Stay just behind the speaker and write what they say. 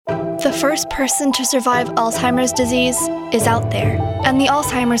The first person to survive Alzheimer's disease is out there, and the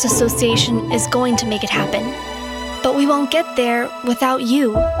Alzheimer's Association is going to make it happen. But we won't get there without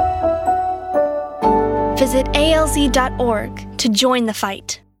you. Visit alz.org to join the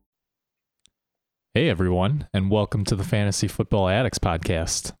fight. Hey everyone, and welcome to the Fantasy Football Addicts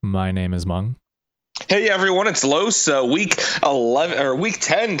podcast. My name is Mung. Hey everyone, it's Los. Week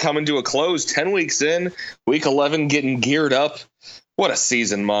 10 coming to a close. 10 weeks in, week 11 getting geared up. What a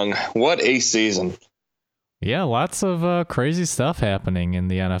season, Mung. What a season. Yeah, lots of crazy stuff happening in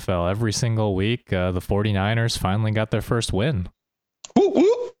the NFL. Every single week, the 49ers finally got their first win. Woo,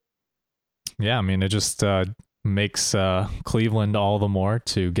 woo. Yeah, I mean, it just makes Cleveland all the more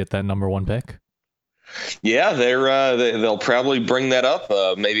to get that number one pick. Yeah, they'll probably bring that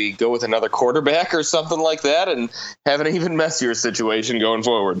up, maybe go with another quarterback or something like that and have an even messier situation going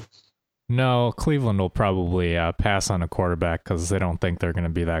forward. No, Cleveland will probably pass on a quarterback because they don't think they're going to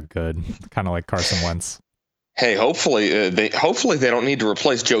be that good, kind of like Carson Wentz. Hey, hopefully they don't need to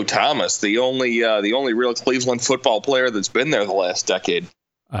replace Joe Thomas, the only real Cleveland football player that's been there the last decade.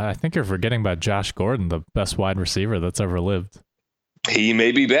 I think you're forgetting about Josh Gordon, the best wide receiver that's ever lived. He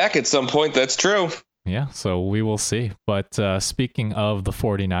may be back at some point, that's true. Yeah, so we will see. But speaking of the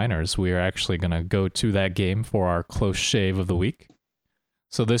 49ers, we are actually going to go to that game for our close shave of the week.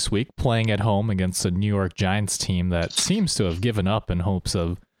 So this week, playing at home against a New York Giants team that seems to have given up in hopes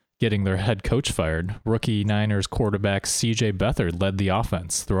of getting their head coach fired, rookie Niners quarterback C.J. Beathard led the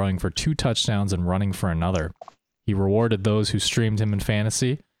offense, throwing for 2 touchdowns and running for another. He rewarded those who streamed him in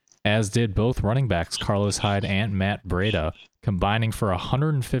fantasy, as did both running backs Carlos Hyde and Matt Breida, combining for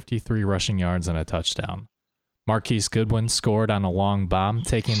 153 rushing yards and a touchdown. Marquise Goodwin scored on a long bomb,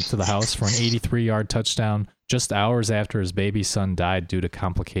 taking him to the house for an 83-yard touchdown just hours after his baby son died due to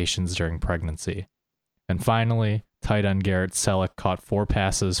complications during pregnancy. And finally, tight end Garrett Selleck caught 4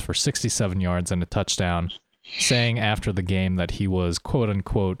 passes for 67 yards and a touchdown, saying after the game that he was,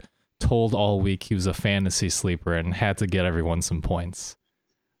 quote-unquote, told all week he was a fantasy sleeper and had to get everyone some points.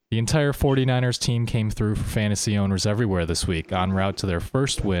 The entire 49ers team came through for fantasy owners everywhere this week, en route to their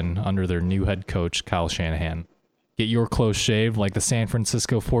first win under their new head coach, Kyle Shanahan. Get your close shaved like the San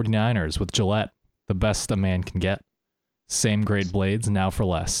Francisco 49ers with Gillette, the best a man can get. Same great blades, now for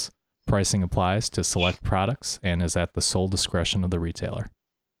less. Pricing applies to select products and is at the sole discretion of the retailer.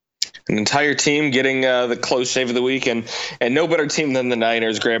 An entire team getting the close shave of the week, and no better team than the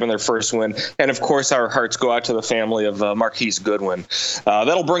Niners grabbing their first win. And, of course, our hearts go out to the family of Marquise Goodwin.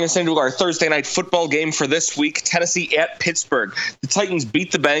 That'll bring us into our Thursday night football game for this week, Tennessee at Pittsburgh. The Titans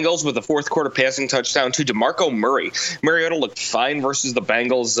beat the Bengals with a fourth-quarter passing touchdown to DeMarco Murray. Mariota looked fine versus the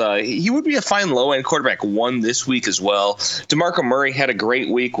Bengals. He would be a fine low-end quarterback one this week as well. DeMarco Murray had a great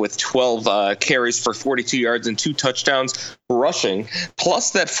week with 12 carries for 42 yards and 2 touchdowns rushing,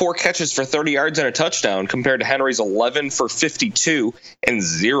 plus that 4 catches for 30 yards and a touchdown compared to Henry's 11 for 52 and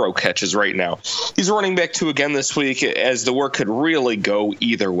 0 catches right now. He's running back 2 again this week, as the work could really go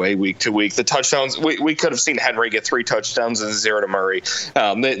either way week to week. The touchdowns, we could have seen Henry get 3 touchdowns and 0 to Murray.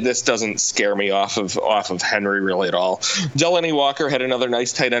 This doesn't scare me off of Henry really at all. Delaney Walker had another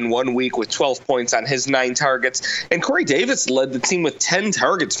nice tight end 1 week with 12 points on his 9 targets, and Corey Davis led the team with 10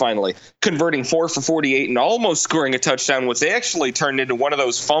 targets finally, converting 4 for 48 and almost scoring a touchdown, which they actually turned into one of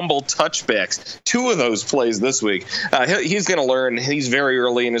those fumble touchbacks. 2 of those plays this week. He's going to learn. He's very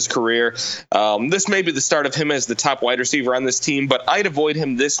early in his career. This may be the start of him as the top wide receiver on this team, but I'd avoid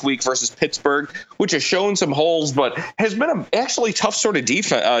him this week versus Pittsburgh, which has shown some holes, but has been an actually tough sort of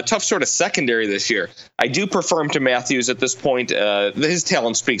defense, tough sort of secondary this year. I do prefer him to Matthews at this point. His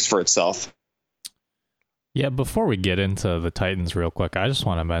talent speaks for itself. Yeah, before we get into the Titans real quick, I just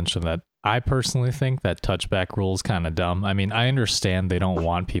want to mention that I personally think that touchback rule is kind of dumb. I mean, I understand they don't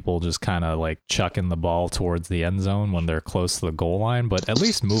want people just kind of like chucking the ball towards the end zone when they're close to the goal line, but at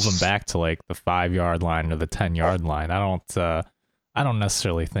least move them back to like the 5-yard line or the 10-yard line. I don't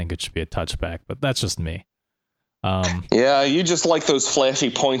necessarily think it should be a touchback, but that's just me. Yeah, you just like those flashy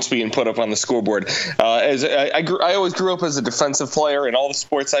points being put up on the scoreboard. As I always grew up as a defensive player in all the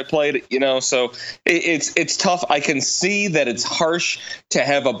sports I played, so it's tough. I can see that it's harsh to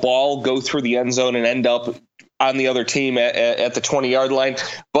have a ball go through the end zone and end up on the other team at the 20-yard line.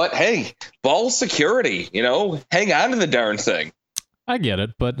 But hey, ball security, hang on to the darn thing. I get it,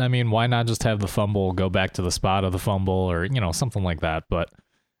 but I mean, why not just have the fumble go back to the spot of the fumble or, something like that? But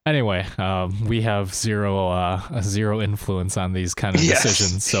anyway, we have zero influence on these kind of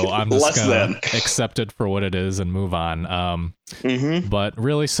decisions, so I'm just going to accept it for what it is and move on. But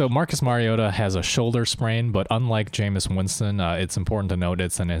really, so Marcus Mariota has a shoulder sprain, but unlike Jameis Winston, it's important to note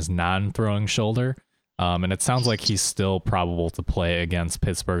it's in his non-throwing shoulder. And it sounds like he's still probable to play against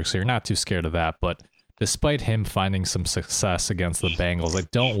Pittsburgh, so you're not too scared of that. But despite him finding some success against the Bengals, I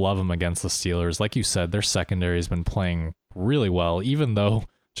don't love him against the Steelers. Like you said, their secondary has been playing really well, even though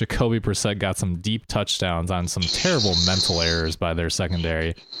Jacoby Brissett got some deep touchdowns on some terrible mental errors by their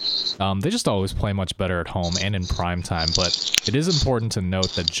secondary. They just always play much better at home and in prime time, but it is important to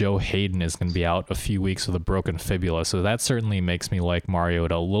note that Joe Hayden is going to be out a few weeks with a broken fibula, so that certainly makes me like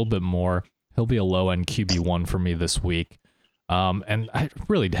Mariota a little bit more. He'll be a low-end QB1 for me this week. And I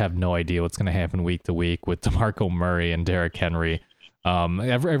really have no idea what's going to happen week to week with DeMarco Murray and Derrick Henry.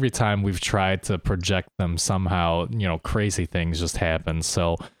 Every time we've tried to project them somehow, crazy things just happen.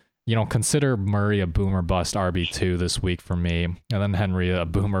 So, consider Murray a boomer bust RB2 this week for me, and then Henry a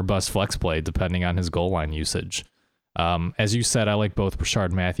boomer bust flex play, depending on his goal line usage. As you said, I like both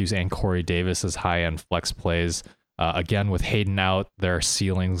Rashard Matthews and Corey Davis as high-end flex plays. Again, with Hayden out, their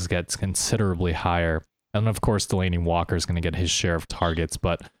ceilings gets considerably higher. And of course, Delaney Walker is going to get his share of targets,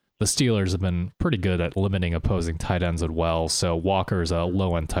 but the Steelers have been pretty good at limiting opposing tight ends as well. So Walker's a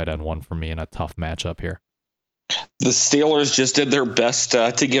low-end tight end one for me in a tough matchup here. The Steelers just did their best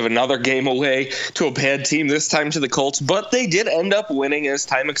to give another game away to a bad team, this time to the Colts, but they did end up winning as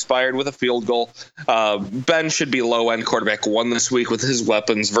time expired with a field goal. Ben should be low-end quarterback one this week with his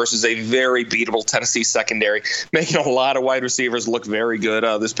weapons versus a very beatable Tennessee secondary, making a lot of wide receivers look very good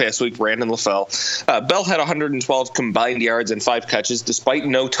this past week. Brandon LaFell. Bell had 112 combined yards and 5 catches, despite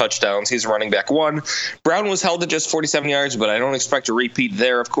no touchdowns. He's running back 1. Brown was held to just 47 yards, but I don't expect a repeat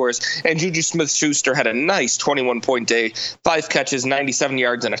there, of course. And Juju Smith-Schuster had a nice 21-point day, 5 catches, 97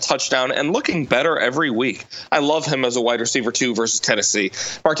 yards, and a touchdown, and looking better every week. I love him as a wide receiver, too, versus Tennessee.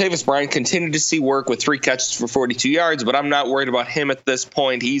 Martavis Bryant continued to see work with 3 catches for 42 yards, but I'm not worried about him at this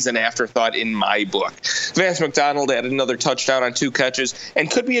point. He's an afterthought in my book. Vance McDonald had another touchdown on 2 catches, and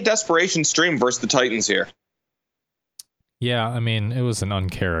could be a desperation stream versus the Titans here. Yeah, I mean, it was an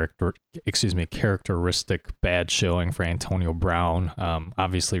characteristic bad showing for Antonio Brown.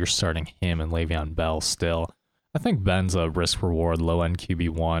 Obviously, you're starting him and Le'Veon Bell still. I think Ben's a risk-reward low-end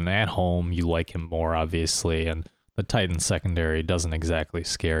QB1. At home, you like him more, obviously, and the Titans secondary doesn't exactly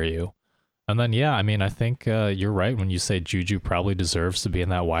scare you. And then, yeah, I mean, I think you're right when you say Juju probably deserves to be in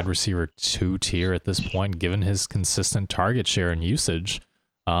that wide receiver 2 tier at this point, given his consistent target share and usage.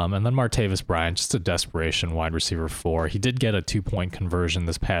 And then Martavis Bryant, just a desperation wide receiver 4. He did get a 2-point conversion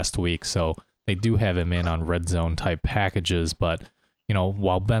this past week, so they do have him in on red zone type packages, but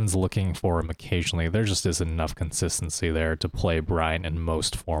while Ben's looking for him occasionally, there just isn't enough consistency there to play Bryant in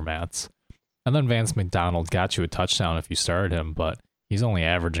most formats. And then Vance McDonald got you a touchdown if you started him, but he's only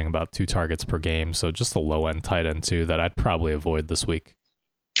averaging about 2 targets per game, so just a low-end tight end, too, that I'd probably avoid this week.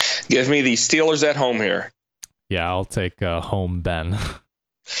 Give me the Steelers at home here. Yeah, I'll take home Ben.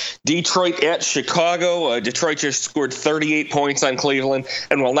 Detroit at Chicago. Detroit just scored 38 points on Cleveland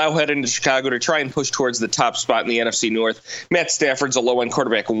and will now head into Chicago to try and push towards the top spot in the NFC North. Matt Stafford's a low-end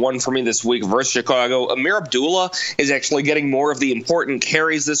quarterback 1 for me this week versus Chicago. Amir Abdullah is actually getting more of the important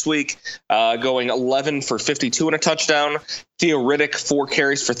carries this week, going 11 for 52 and a touchdown. Theo Riddick, 4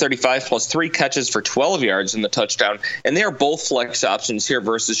 carries for 35 plus 3 catches for 12 yards in the touchdown. And they are both flex options here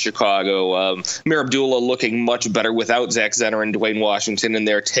versus Chicago. Amir Abdullah looking much better without Zach Zenner and Dwayne Washington, and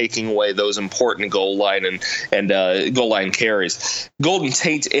they're taking away those important goal line and goal line carries. Golden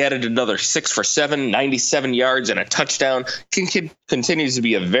Tate added another 6 for 7, 97 yards and a touchdown. Continues to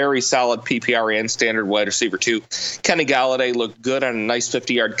be a very solid PPR and standard wide receiver too. Kenny Golladay looked good on a nice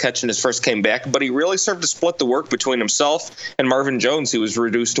 50-yard catch in his first game back, but he really served to split the work between himself and Marvin Jones, who was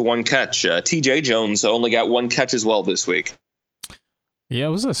reduced to 1 catch. TJ Jones only got 1 catch as well this week. Yeah,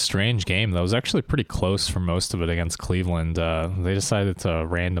 it was a strange game, though. It was actually pretty close for most of it against Cleveland. They decided to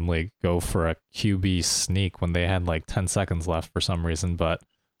randomly go for a QB sneak when they had like 10 seconds left for some reason, but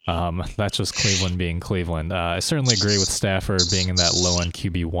that's just Cleveland being Cleveland. I certainly agree with Stafford being in that low-end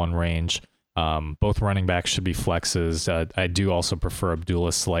QB1 range. Both running backs should be flexes. I do also prefer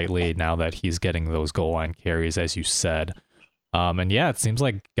Abdullah slightly now that he's getting those goal line carries, as you said. And yeah, it seems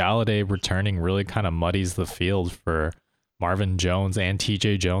like Golladay returning really kind of muddies the field for Marvin Jones and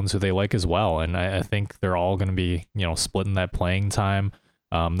TJ Jones, who they like as well. And I think they're all going to be, splitting that playing time.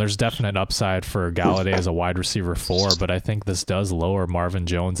 There's definite upside for Golladay as a wide receiver 4, but I think this does lower Marvin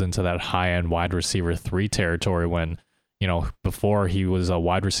Jones into that high-end wide receiver 3 territory when, before he was a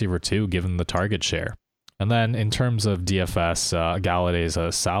wide receiver 2, given the target share. And then in terms of DFS, Golladay is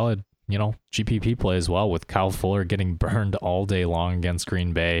a solid, GPP play as well, with Kyle Fuller getting burned all day long against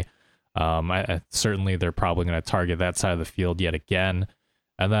Green Bay. Certainly they're probably going to target that side of the field yet again.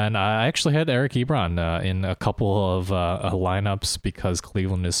 And then I actually had Eric Ebron in a couple of lineups because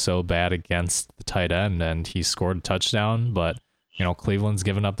Cleveland is so bad against the tight end, and he scored a touchdown. But, Cleveland's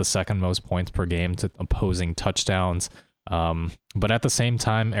given up the second most points per game to opposing touchdowns. But at the same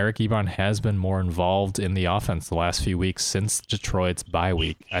time, Eric Ebron has been more involved in the offense the last few weeks since Detroit's bye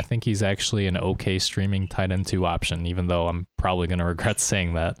week. I think he's actually an okay streaming tight end 2 option, even though I'm probably going to regret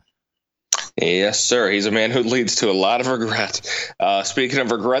saying that. Yes, sir. He's a man who leads to a lot of regret. Speaking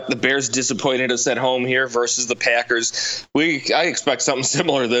of regret, the Bears disappointed us at home here versus the Packers. I expect something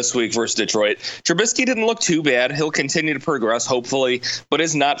similar this week versus Detroit. Trubisky didn't look too bad. He'll continue to progress, hopefully, but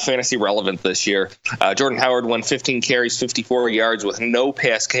is not fantasy relevant this year. Jordan Howard won 15 carries, 54 yards with no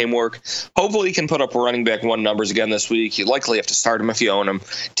pass game work. Hopefully he can put up running back 1 numbers again this week. You likely have to start him if you own him.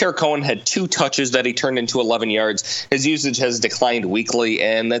 Tarek Cohen had 2 touches that he turned into 11 yards. His usage has declined weekly,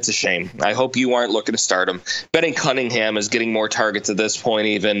 and that's a shame. I hope you aren't looking to start him. Benny Cunningham is getting more targets at this point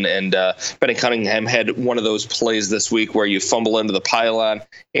even, and Benny Cunningham had one of those plays this week where you fumble into the pylon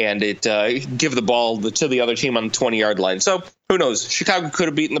and it give the ball to the other team on the 20-yard line. So who knows? Chicago could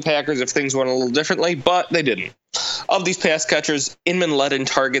have beaten the Packers if things went a little differently, but they didn't. Of these pass catchers, Inman led in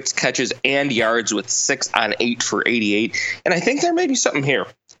targets, catches, and yards with 6 on 8 for 88, and I think there may be something here.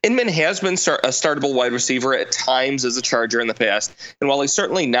 Inman has been a startable wide receiver at times as a Charger in the past, and while he's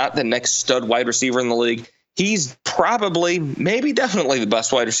certainly not the next stud wide receiver in the league, he's probably, maybe definitely the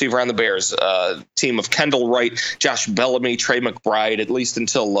best wide receiver on the Bears team of Kendall Wright, Josh Bellamy, Trey McBride, at least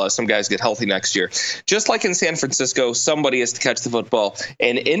until some guys get healthy next year. Just like in San Francisco, somebody has to catch the football,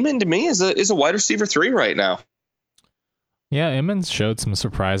 and Inman to me is a wide receiver 3 right now. Yeah, Emmons showed some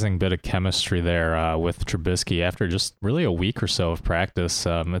surprising bit of chemistry there with Trubisky after just really a week or so of practice.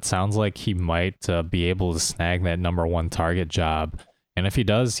 It sounds like he might be able to snag that number 1 target job. And if he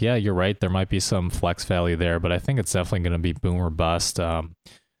does, yeah, you're right, there might be some flex value there, but I think it's definitely going to be boom or bust. I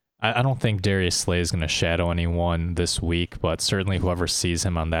don't think Darius Slay is going to shadow anyone this week, but certainly whoever sees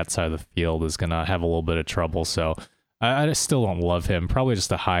him on that side of the field is going to have a little bit of trouble. So I still don't love him. Probably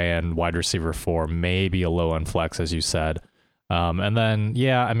just a high-end wide receiver 4, maybe a low-end flex, as you said. And then,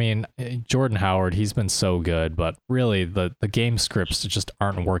 yeah, I mean, Jordan Howard, he's been so good, but really the game scripts just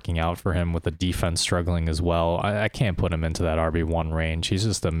aren't working out for him with the defense struggling as well. I can't put him into that RB1 range. He's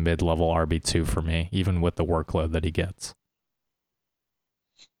just a mid-level RB2 for me, even with the workload that he gets.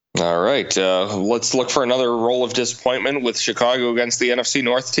 All right, let's look for another roll of disappointment with Chicago against the NFC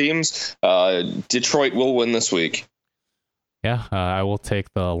North teams. Detroit will win this week. Yeah, I will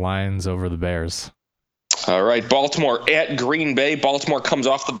take the Lions over the Bears. All right, Baltimore at Green Bay. Baltimore comes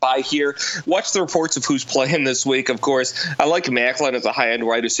off the bye here. Watch the reports of who's playing this week, of course. I like Maclin as a high-end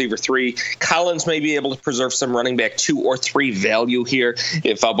wide receiver 3. Collins may be able to preserve some running back 2 or 3 value here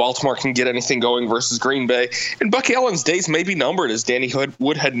if Baltimore can get anything going versus Green Bay. And Buck Allen's days may be numbered as Danny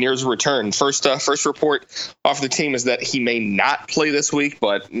Woodhead nears a return. First report off the team is that he may not play this week,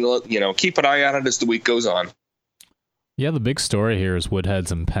 but keep an eye on it as the week goes on. Yeah, the big story here is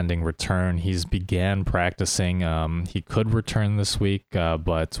Woodhead's impending return. He's began practicing. He could return this week,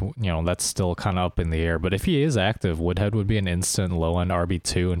 but that's still kind of up in the air. But if he is active, Woodhead would be an instant low-end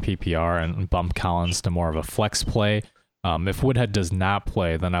RB2 in PPR and bump Collins to more of a flex play. If Woodhead does not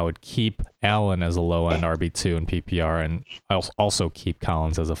play, then I would keep Allen as a low-end RB2 in PPR and I'll also keep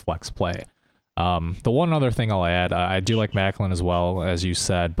Collins as a flex play. The one other thing I'll add, I do like Maclin as well, as you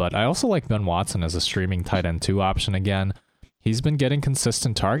said, but I also like Ben Watson as a streaming tight end 2 option again. He's been getting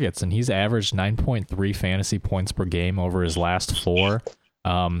consistent targets, and he's averaged 9.3 fantasy points per game over his last 4.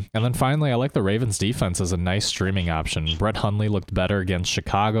 And then finally, I like the Ravens defense as a nice streaming option. Brett Hundley looked better against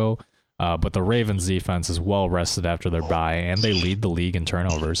Chicago, but the Ravens defense is well rested after their bye, and they lead the league in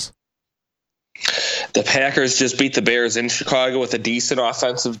turnovers. The Packers just beat the Bears in Chicago with a decent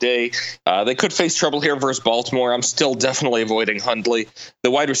offensive day. They could face trouble here versus Baltimore. I'm still definitely avoiding Hundley.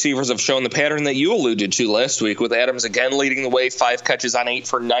 The wide receivers have shown the pattern that you alluded to last week, with Adams again leading the way, 5 catches on 8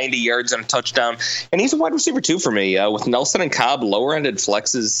 for 90 yards and a touchdown. And he's a wide receiver too for me, with Nelson and Cobb lower-ended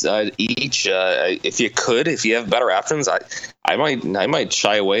flexes each. If you have better options, I might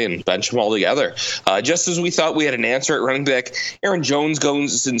shy away and bench them all together. Just as we thought we had an answer at running back, Aaron Jones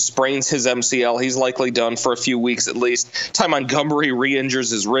goes and sprains his MCL. He's likely done for a few weeks at least. Ty Montgomery re-injures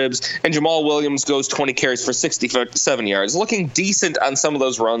his ribs, and Jamal Williams goes 20 carries for 67 yards. Looking decent on some of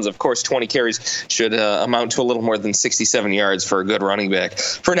those runs. Of course, 20 carries should amount to a little more than 67 yards for a good running back.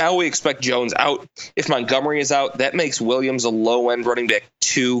 For now, we expect Jones out. If Montgomery is out, that makes Williams a low-end running back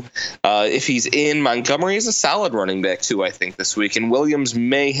 2. If he's in, Montgomery is a solid running back 2, I think, this week, and Williams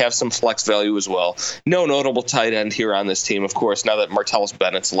may have some flex value as well. No notable tight end here on this team, of course, now that Martellus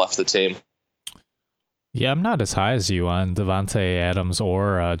Bennett's left the team. Yeah, I'm not as high as you on Davante Adams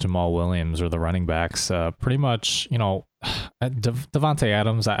or Jamal Williams or the running backs. Pretty much, Davante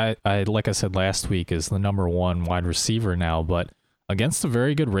Adams, I like I said last week, is the number one wide receiver now, but against a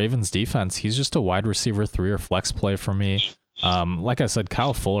very good Ravens defense, he's just a wide receiver 3 or flex play for me. Like I said,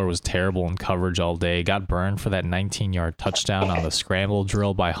 Kyle Fuller was terrible in coverage all day, got burned for that 19-yard touchdown on the scramble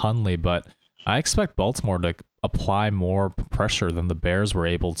drill by Hundley, but I expect Baltimore to apply more pressure than the Bears were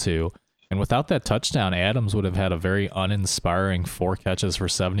able to. And without that touchdown, Adams would have had a very uninspiring 4 catches for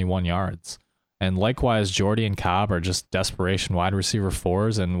 71 yards. And likewise, Jordy and Cobb are just desperation wide receiver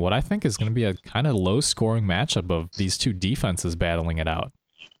 4s, and what I think is going to be a kind of low-scoring matchup of these two defenses battling it out.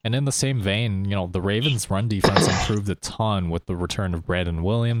 And in the same vein, the Ravens' run defense improved a ton with the return of Brandon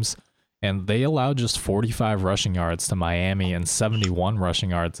Williams, and they allowed just 45 rushing yards to Miami and 71 rushing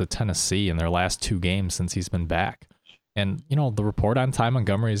yards to Tennessee in their last 2 games since he's been back. And, the report on Ty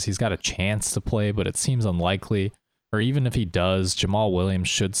Montgomery is he's got a chance to play, but it seems unlikely. Or even if he does, Jamal Williams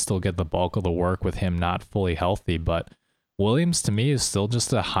should still get the bulk of the work with him not fully healthy. But Williams, to me, is still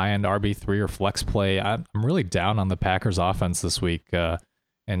just a high-end RB3 or flex play. I'm really down on the Packers offense this week. And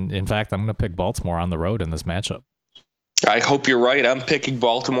in fact, I'm going to pick Baltimore on the road in this matchup. I hope you're right. I'm picking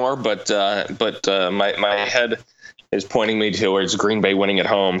Baltimore, but my head is pointing me towards Green Bay winning at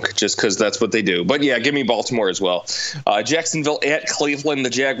home just because that's what they do. But yeah, give me Baltimore as well. Jacksonville at Cleveland. The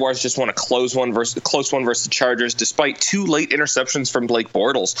Jaguars just won a close one versus the Chargers, despite 2 late interceptions from Blake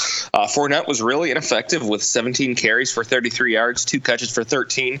Bortles. Fournette was really ineffective with 17 carries for 33 yards, 2 catches for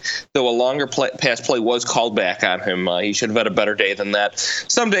 13, though a longer pass play was called back on him. He should have had a better day than that.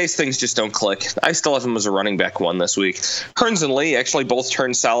 Some days things just don't click. I still have him as a running back 1 this week. Hearns and Lee actually both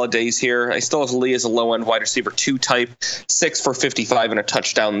turned solid days here. I still have Lee as a low-end wide receiver 2 type, 6 for 55 and a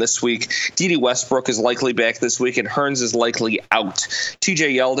touchdown this week. D.D. Westbrook is likely back this week, and Hearns is likely out.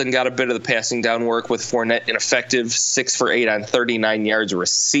 T.J. Yeldon got a bit of the passing down work with Fournette ineffective, 6 for 8 on 39 yards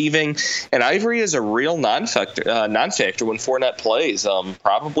receiving. And Ivory is a real non-factor when Fournette plays,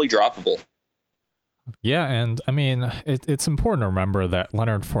 probably droppable. Yeah, and I mean, it's important to remember that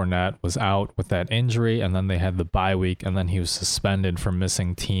Leonard Fournette was out with that injury, and then they had the bye week, and then he was suspended for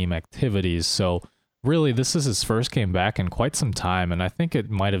missing team activities. So really, this is his first game back in quite some time, and I think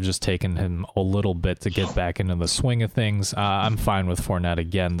it might have just taken him a little bit to get back into the swing of things. I'm fine with Fournette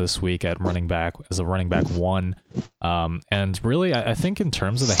again this week at running back as a running back 1. And really, I think in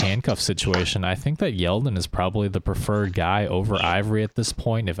terms of the handcuff situation, I think that Yeldon is probably the preferred guy over Ivory at this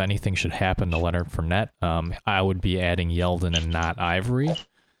point. If anything should happen to Leonard Fournette, I would be adding Yeldon and not Ivory.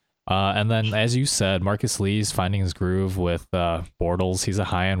 And then, as you said, Marcus Lee's finding his groove with Bortles. He's a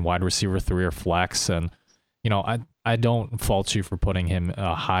high-end wide receiver 3 or flex. And, I don't fault you for putting him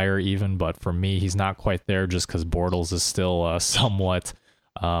higher even, but for me, he's not quite there just because Bortles is still somewhat,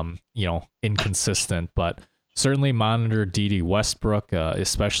 inconsistent. But certainly monitor D.D. Westbrook,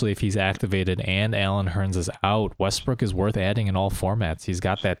 especially if he's activated and Allen Hurns is out. Westbrook is worth adding in all formats. He's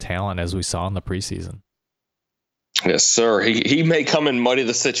got that talent, as we saw in the preseason. Yes, sir. He may come and muddy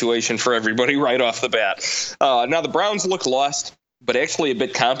the situation for everybody right off the bat. Now the Browns look lost, but actually a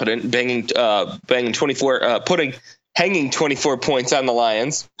bit competent, hanging 24 points on the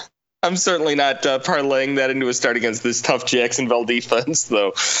Lions. I'm certainly not parlaying that into a start against this tough Jacksonville defense,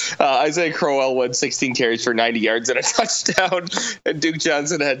 though. Isaiah Crowell went 16 carries for 90 yards and a touchdown, and Duke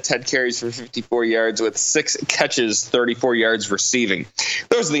Johnson had 10 carries for 54 yards with 6 catches, 34 yards receiving.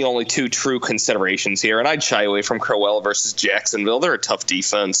 Those are the only 2 true considerations here, and I'd shy away from Crowell versus Jacksonville. They're a tough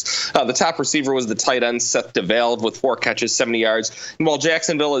defense. The top receiver was the tight end Seth DeValve with 4 catches, 70 yards. And while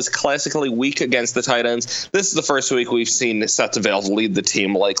Jacksonville is classically weak against the tight ends, this is the first week we've seen Seth DeValve lead the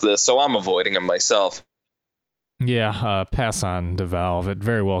team like this, so I'm avoiding him myself. Yeah, pass on DeValve. It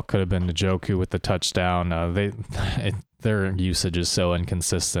very well could have been Njoku with the touchdown. Their usage is so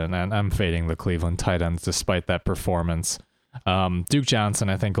inconsistent, and I'm fading the Cleveland tight ends despite that performance. Duke Johnson,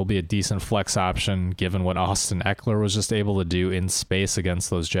 I think, will be a decent flex option given what Austin Eckler was just able to do in space against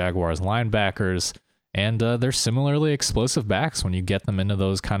those Jaguars linebackers. And they're similarly explosive backs when you get them into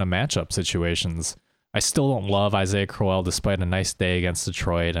those kind of matchup situations. I still don't love Isaiah Crowell despite a nice day against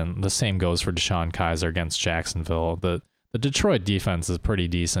Detroit, and the same goes for Deshaun Kaiser against Jacksonville. The Detroit defense is pretty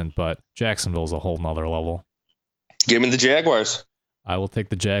decent, but Jacksonville's a whole nother level. Give me the Jaguars. I will take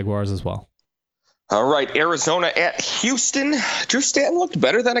the Jaguars as well. All right, Arizona at Houston. Drew Stanton looked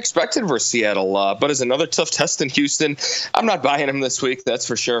better than expected versus Seattle, but is another tough test in Houston. I'm not buying him this week, that's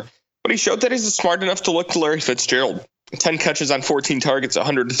for sure. But he showed that he's smart enough to look to Larry Fitzgerald. 10 catches on 14 targets,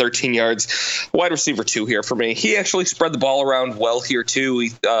 113 yards. Wide receiver 2 here for me. He actually spread the ball around well here, too.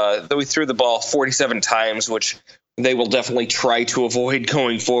 Though he threw the ball 47 times, which they will definitely try to avoid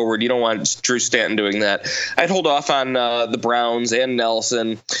going forward. You don't want Drew Stanton doing that. I'd hold off on the Browns and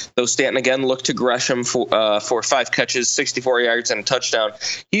Nelson, though Stanton again looked to Gresham for 5 catches, 64 yards, and a touchdown.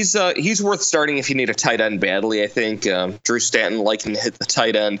 He's worth starting if you need a tight end badly, I think. Drew Stanton liking to hit the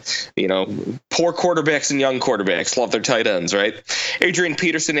tight end. Poor quarterbacks and young quarterbacks love their tight ends, right? Adrian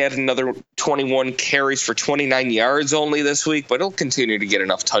Peterson added another 21 carries for 29 yards only this week, but he'll continue to get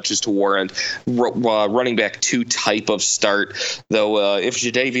enough touches to warrant running back 2 type of start, though if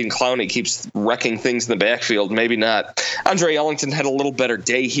Jadeveon Clowney keeps wrecking things in the backfield, maybe not. Andre Ellington had a little better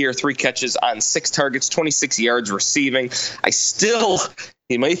day here, 3 catches on 6 targets, 26 yards receiving.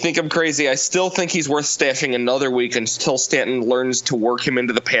 You may think I'm crazy. I still think he's worth stashing another week until Stanton learns to work him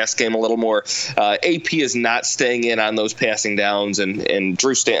into the pass game a little more. AP is not staying in on those passing downs, and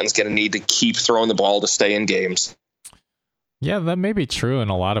Drew Stanton's going to need to keep throwing the ball to stay in games. Yeah, that may be true in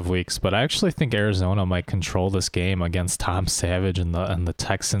a lot of weeks, but I actually think Arizona might control this game against Tom Savage and the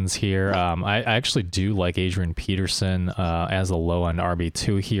Texans here. I actually do like Adrian Peterson as a low-end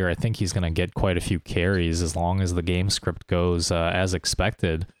RB2 here. I think he's going to get quite a few carries as long as the game script goes as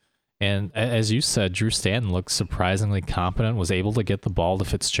expected. And as you said, Drew Stanton looks surprisingly competent, was able to get the ball to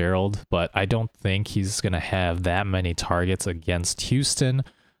Fitzgerald, but I don't think he's going to have that many targets against Houston.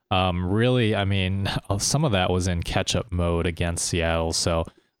 Really, I mean, some of that was in catch-up mode against Seattle, so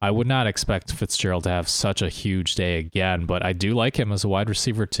I would not expect Fitzgerald to have such a huge day again, but I do like him as a wide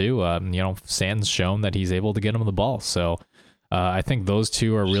receiver too. Stanton's shown that he's able to get him the ball, so I think those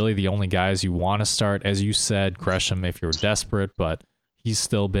two are really the only guys you want to start. As you said, Gresham if you're desperate, but he's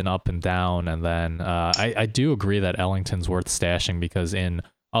still been up and down, and then I do agree that Ellington's worth stashing because in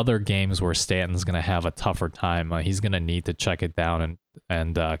other games where Stanton's going to have a tougher time, he's going to need to check it down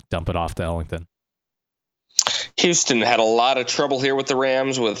and dump it off to Ellington. Houston had a lot of trouble here with the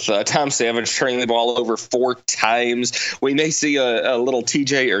Rams, with Tom Savage turning the ball over 4 times. We may see a little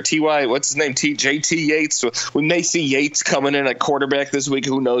TJ or TY, what's his name, JT Yates. We may see Yates coming in at quarterback this week.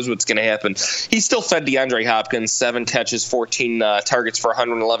 Who knows what's going to happen? He still fed DeAndre Hopkins 7 catches, 14 targets for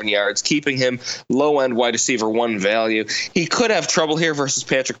 111 yards, keeping him low-end wide receiver 1 value. He could have trouble here versus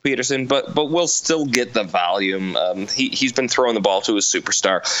Patrick Peterson, but will still get the volume. He's been throwing the ball to his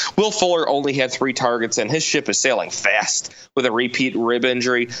superstar. Will Fuller only had 3 targets, and his ship is sailing fast with a repeat rib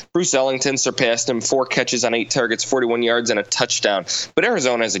injury. Bruce Ellington surpassed him, 4 catches on 8 targets, 41 yards, and a touchdown. But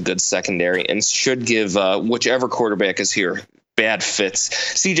Arizona has a good secondary and should give whichever quarterback is here bad fits.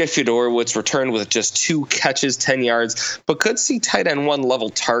 CJ Fedorowicz returned with just 2 catches, 10 yards, but could see tight end 1 level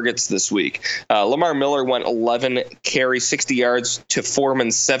targets this week. Lamar Miller went 11 carries, 60 yards to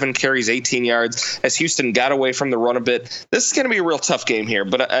Foreman, 7 carries, 18 yards, as Houston got away from the run a bit. This is going to be a real tough game here,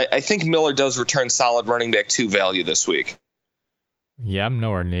 but I think Miller does return solid running back 2 value this week. Yeah, I'm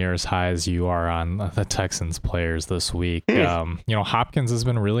nowhere near as high as you are on the Texans players this week. Hopkins has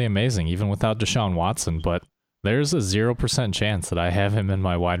been really amazing, even without Deshaun Watson, but there's a 0% chance that I have him in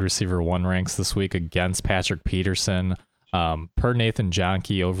my wide receiver 1 ranks this week against Patrick Peterson. Per Nathan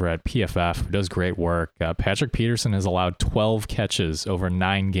Jahnke over at PFF, who does great work, Patrick Peterson has allowed 12 catches over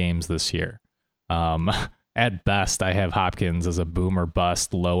 9 games this year. At best, I have Hopkins as a boomer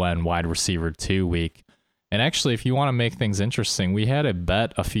bust low-end wide receiver 2 week. And actually, if you want to make things interesting, we had a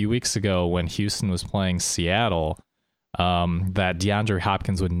bet a few weeks ago when Houston was playing Seattle that DeAndre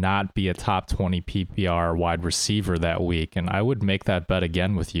Hopkins would not be a top 20 PPR wide receiver that week. And I would make that bet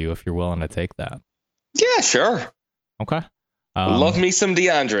again with you if you're willing to take that. Yeah, sure. Okay. Love me some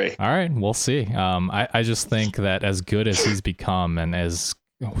DeAndre. All right, we'll see. I just think that as good as he's become and as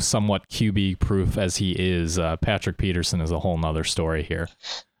somewhat QB proof as he is, Patrick Peterson is a whole nother story here.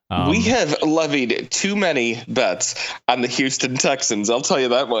 We have levied too many bets on the Houston Texans. I'll tell you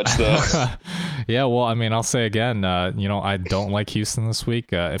that much, though. Yeah, well, I mean, I'll say again, I don't like Houston this week.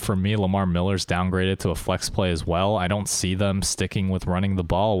 For me, Lamar Miller's downgraded to a flex play as well. I don't see them sticking with running the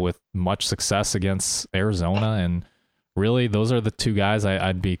ball with much success against Arizona. And really, those are the 2 guys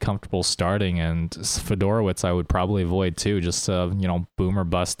I'd be comfortable starting. And Fedorowicz, I would probably avoid too. Just, boomer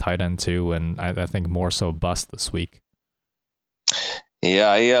bust tight end 2. And I think more so bust this week.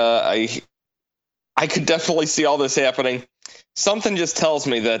 Yeah, I could definitely see all this happening. Something just tells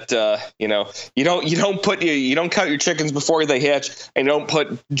me that you don't count your chickens before they hatch, and you don't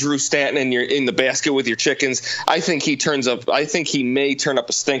put Drew Stanton in the basket with your chickens. I think he may turn up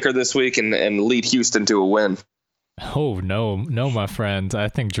a stinker this week and lead Houston to a win. Oh, no, my friend. I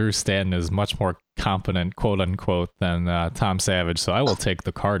think Drew Stanton is much more competent, quote unquote, than Tom Savage. So I will take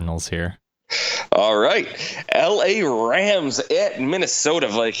the Cardinals here. All right. L.A. Rams at Minnesota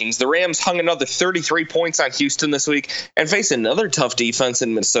Vikings. The Rams hung another 33 points on Houston this week and face another tough defense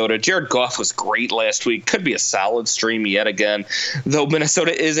in Minnesota. Jared Goff was great last week. Could be a solid stream yet again, though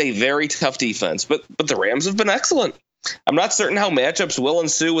Minnesota is a very tough defense. But the Rams have been excellent. I'm not certain how matchups will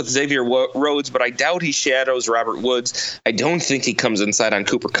ensue with Xavier Rhodes, but I doubt he shadows Robert Woods. I don't think he comes inside on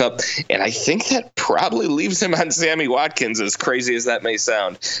Cooper Kupp, and I think that probably leaves him on Sammy Watkins, as crazy as that may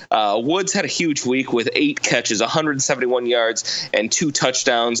sound. Woods had a huge week with 8 catches, 171 yards, and 2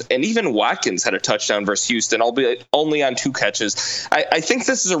 touchdowns, and even Watkins had a touchdown versus Houston, albeit only on 2 catches. I think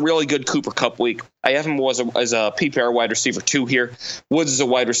this is a really good Cooper Kupp week. I have him as a PPR wide receiver 2 here. Woods is a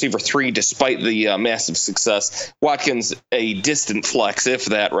wide receiver 3, despite the massive success. Watkins a distant flex, if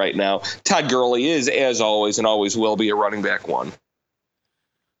that, right now. Todd Gurley is, as always, and always will be, a running back 1.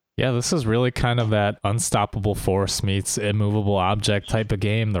 Yeah, this is really kind of that unstoppable force meets immovable object type of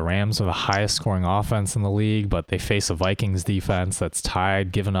game. The Rams are the highest scoring offense in the league, but they face a Vikings defense that's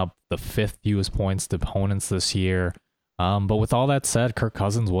tied, giving up the 5th fewest points to opponents this year. But with all that said, Kirk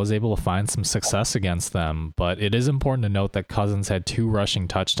Cousins was able to find some success against them. But it is important to note that Cousins had 2 rushing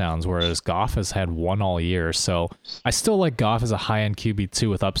touchdowns, whereas Goff has had 1 all year. So I still like Goff as a high-end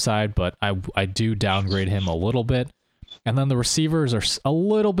QB2 with upside, but I do downgrade him a little bit. And then the receivers are a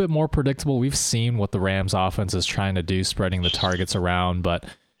little bit more predictable. We've seen what the Rams offense is trying to do, spreading the targets around. But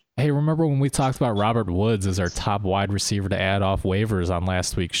hey, remember when we talked about Robert Woods as our top wide receiver to add off waivers on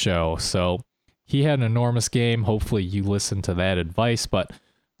last week's show? So he had an enormous game. Hopefully you listened to that advice. But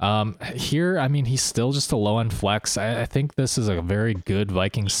here, I mean, he's still just a low-end flex. I think this is a very good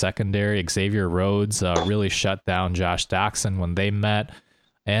Vikings secondary. Xavier Rhodes really shut down Josh Doxson when they met.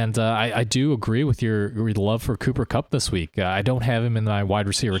 And I do agree with your love for Cooper Kupp this week. I don't have him in my wide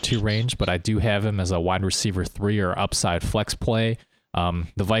receiver 2 range, but I do have him as a wide receiver 3 or upside flex play. The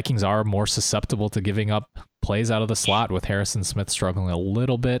Vikings are more susceptible to giving up plays out of the slot, with Harrison Smith struggling a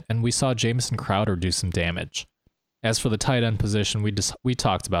little bit, and we saw Jamison Crowder do some damage. As for the tight end position, we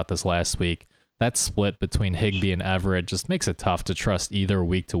talked about this last week. That split between Higbee and Everett just makes it tough to trust either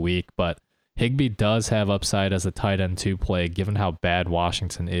week to week, but Higbee does have upside as a tight end 2 play, given how bad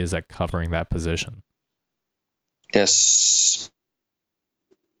Washington is at covering that position. Yes,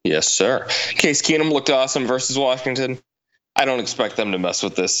 sir. Case Keenum looked awesome versus Washington. I don't expect them to mess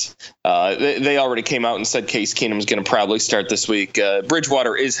with this. They already came out and said Case Keenum is going to probably start this week.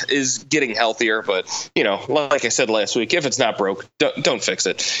 Bridgewater is getting healthier, but like I said last week, if it's not broke, don't fix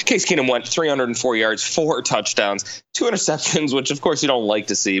it. Case Keenum went 304 yards, 4 touchdowns, 2 interceptions, which of course you don't like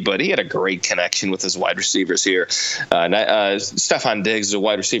to see, but he had a great connection with his wide receivers here. Stephon Diggs is a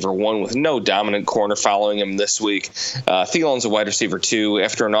wide receiver 1 with no dominant corner following him this week. Thielen's a wide receiver 2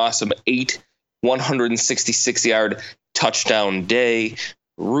 after an awesome 166-yard touchdown day.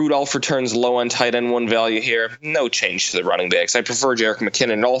 Rudolph returns low on tight end 1 value here. No change to the running backs. I prefer Jerick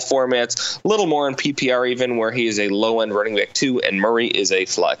McKinnon in all formats. A little more in PPR even, where he is a low end running back 2 and Murray is a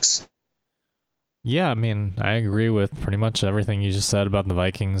flex. Yeah, I mean, I agree with pretty much everything you just said about the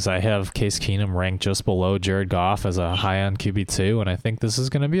Vikings. I have Case Keenum ranked just below Jared Goff as a high-end QB2, and I think this is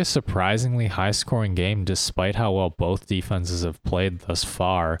going to be a surprisingly high-scoring game despite how well both defenses have played thus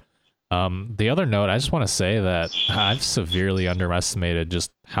far. The other note, I just want to say that I've severely underestimated just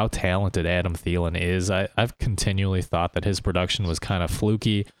how talented Adam Thielen is. I've continually thought that his production was kind of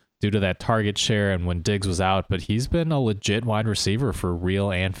fluky due to that target share and when Diggs was out, but he's been a legit wide receiver for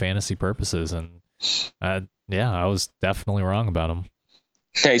real and fantasy purposes. And I was definitely wrong about him.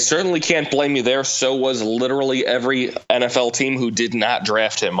 I certainly can't blame you there. So was literally every NFL team who did not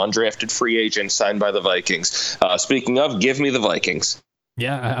draft him. Undrafted free agent signed by the Vikings. Speaking of, give me the Vikings.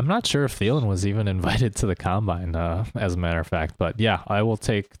 Yeah, I'm not sure if Thielen was even invited to the Combine, as a matter of fact. But yeah, I will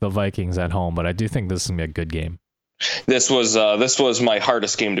take the Vikings at home, but I do think this is going to be a good game. This was my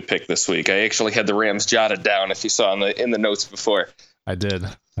hardest game to pick this week. I actually had the Rams jotted down, if you saw in the notes before. I did.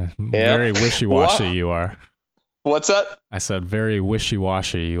 Very wishy-washy you are. What's that? I said very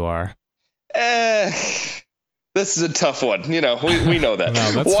wishy-washy you are. This is a tough one. We know that.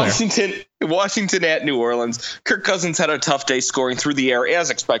 No, that's Washington at New Orleans. Kirk Cousins had a tough day scoring through the air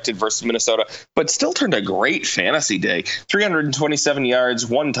as expected versus Minnesota, but still turned a great fantasy day. 327 yards,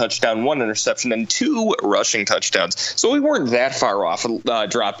 1 touchdown, 1 interception, and 2 rushing touchdowns. So we weren't that far off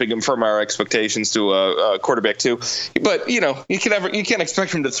dropping him from our expectations to a quarterback 2. But you can't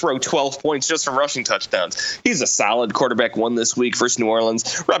expect him to throw 12 points just from rushing touchdowns. He's a solid quarterback 1 this week versus New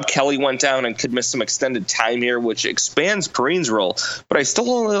Orleans. Rob Kelly went down and could miss some extended time here, which expands Perrine's role. But I still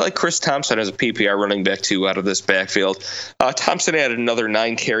only like Chris Thompson as a PPR running back 2 out of this backfield. Thompson added another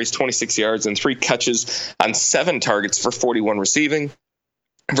 9 carries, 26 yards, and 3 catches on 7 targets for 41 receiving.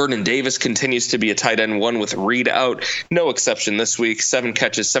 Vernon Davis continues to be a tight end one with Reed out. No exception this week. 7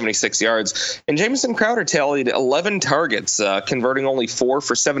 catches, 76 yards. And Jamison Crowder tallied 11 targets, converting only 4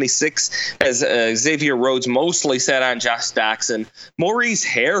 for 76 as Xavier Rhodes mostly sat on Josh Doctson. Maurice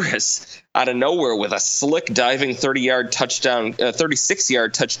Harris out of nowhere with a slick diving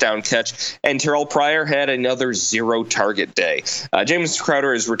 36-yard touchdown catch. And Terrell Pryor had another 0 target day. Jamison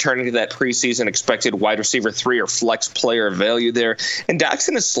Crowder is returning to that preseason expected wide receiver 3 or flex player value there. And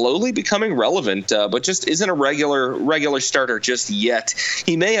Doctson is slowly becoming relevant, but just isn't a regular starter just yet.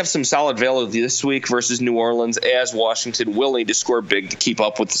 He may have some solid value this week versus New Orleans, as Washington will need to score big to keep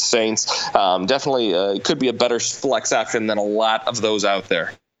up with the Saints. Definitely could be a better flex option than a lot of those out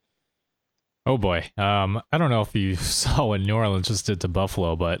there. Oh boy. I don't know if you saw what New Orleans just did to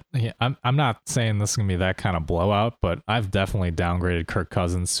Buffalo, but I'm not saying this is going to be that kind of blowout, but I've definitely downgraded Kirk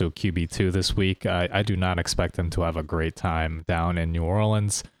Cousins to a QB2 this week. I do not expect him to have a great time down in New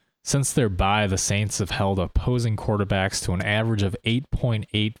Orleans. Since their bye, the Saints have held opposing quarterbacks to an average of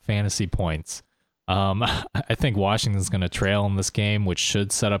 8.8 fantasy points. I think Washington's going to trail in this game, which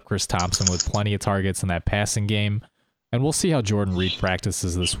should set up Chris Thompson with plenty of targets in that passing game. And we'll see how Jordan Reed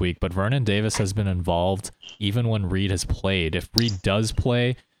practices this week, but Vernon Davis has been involved even when Reed has played. If Reed does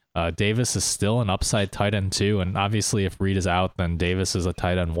play, Davis is still an upside tight end 2, and obviously if Reed is out, then Davis is a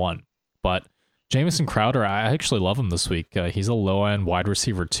tight end 1. But Jamison Crowder, I actually love him this week. He's a low-end wide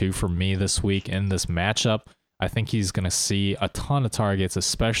receiver 2 for me this week in this matchup. I think he's going to see a ton of targets,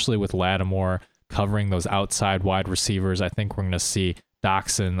 especially with Lattimore covering those outside wide receivers. I think we're going to see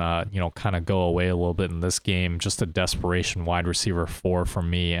Doctson, kind of go away a little bit in this game. Just a desperation wide receiver 4 from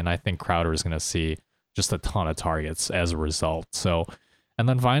me, and I think Crowder is going to see just a ton of targets as a result. So, and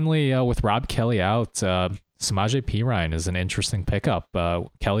then finally, with Rob Kelly out, Samaje Perine is an interesting pickup.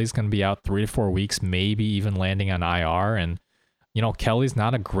 Kelly's going to be out 3 to 4 weeks, maybe even landing on IR, and Kelly's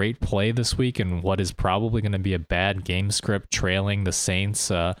not a great play this week in what is probably going to be a bad game script trailing the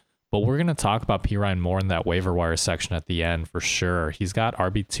Saints. But we're going to talk about Perine more in that waiver wire section at the end for sure. He's got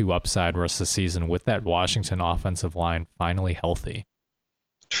RB2 upside rest of the season with that Washington offensive line finally healthy.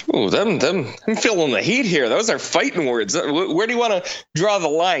 Ooh, I'm feeling the heat here. Those are fighting words. Where do you want to draw the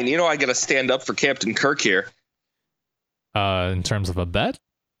line? I got to stand up for Captain Kirk here. In terms of a bet?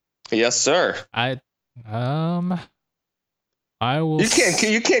 Yes, sir. I will.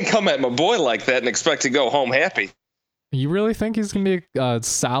 You can't come at my boy like that and expect to go home happy. You really think he's going to be a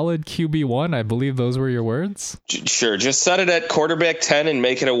solid QB1? I believe those were your words. Sure. Just set it at quarterback 10 and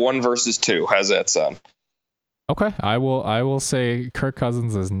make it a 1 versus 2. How's that sound? Okay. I will say Kirk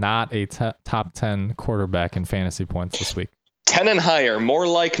Cousins is not a top 10 quarterback in fantasy points this week. 10 and higher, more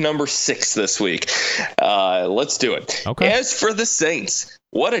like number 6 this week. Let's do it. Okay. As for the Saints,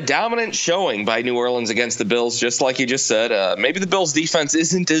 what a dominant showing by New Orleans against the Bills, just like you just said. Maybe the Bills' defense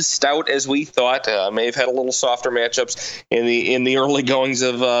isn't as stout as we thought. May have had a little softer matchups in the early goings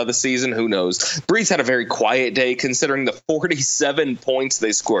of the season. Who knows? Breeze had a very quiet day considering the 47 points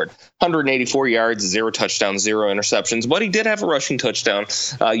they scored. 184 yards, 0 touchdowns, 0 interceptions. But he did have a rushing touchdown.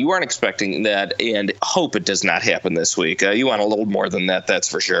 You aren't expecting that, and hope it does not happen this week. You want a little more than that, that's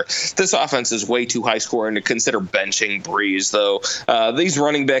for sure. This offense is way too high scoring to consider benching Breeze, though. These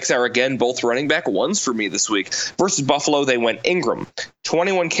running backs are, again, both running back 1s for me this week. Versus Buffalo, they went Ingram,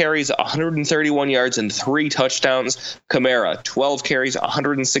 21 carries, 131 yards, and 3 touchdowns. Kamara, 12 carries,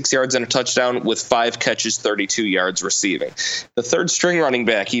 106 yards, and a touchdown with 5 catches, 32 yards receiving. The third-string running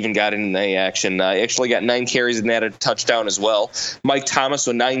back even got in the action. Actually got 9 carries and added a touchdown as well. Mike Thomas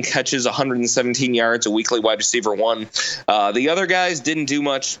with 9 catches, 117 yards, a weekly wide receiver 1. The other guys didn't do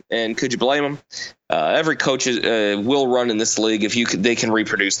much, and could you blame them? Every coach will run in this league if they can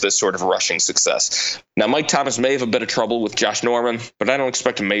reproduce this sort of rushing success. Now, Mike Thomas may have a bit of trouble with Josh Norman, but I don't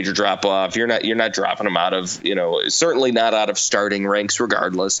expect a major drop off. You're not dropping him out of, certainly not out of starting ranks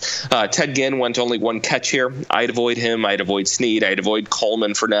regardless. Ted Ginn went only 1 catch here. I'd avoid him. I'd avoid Snead. I'd avoid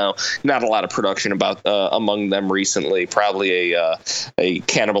Coleman for now. Not a lot of production among them recently. Probably a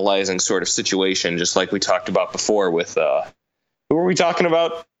cannibalizing sort of situation, just like we talked about before with who were we talking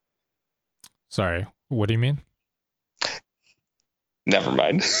about? Sorry, what do you mean? Never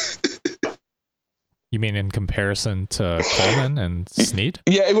mind. You mean in comparison to Coleman and Snead?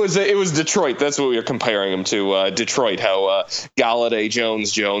 Yeah, it was Detroit. That's what we were comparing them to. Detroit, how Galladay,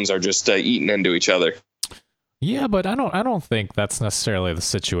 Jones are just eating into each other. Yeah, but I don't think that's necessarily the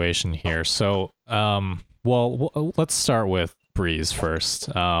situation here. So, let's start with Breeze first.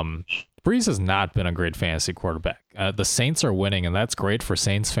 Breeze has not been a great fantasy quarterback. The Saints are winning, and that's great for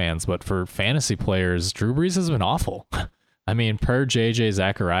Saints fans, but for fantasy players, Drew Brees has been awful. I mean, per JJ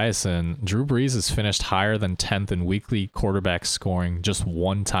Zachariason, Drew Brees has finished higher than 10th in weekly quarterback scoring just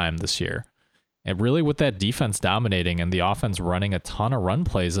one time this year. And really, with that defense dominating and the offense running a ton of run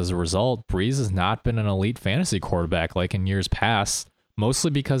plays as a result, Brees has not been an elite fantasy quarterback like in years past, mostly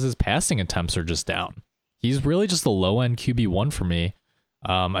because his passing attempts are just down. He's really just a low-end QB1 for me.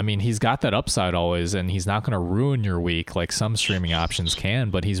 I mean, he's got that upside always, and he's not going to ruin your week like some streaming options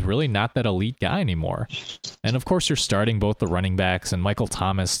can, but he's really not that elite guy anymore. And of course, you're starting both the running backs and Michael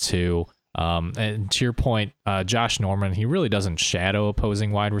Thomas too. And to your point, Josh Norman, he really doesn't shadow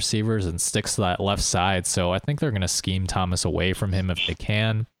opposing wide receivers and sticks to that left side. So I think they're going to scheme Thomas away from him if they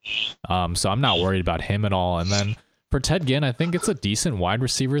can. So I'm not worried about him at all. And then for Ted Ginn, I think it's a decent wide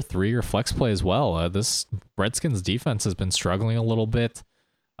receiver 3 or flex play as well. This Redskins defense has been struggling a little bit.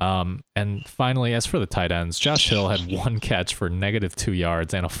 And finally, as for the tight ends, Josh Hill had 1 catch for -2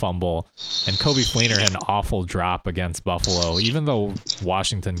 yards and a fumble, and Coby Fleener had an awful drop against Buffalo. Even though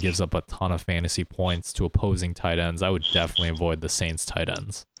Washington gives up a ton of fantasy points to opposing tight ends, I would definitely avoid the Saints tight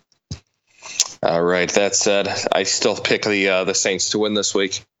ends. All right. That said, I still pick the Saints to win this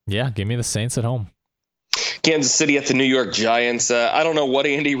week. Yeah, give me the Saints at home. Kansas City at the New York Giants. I don't know what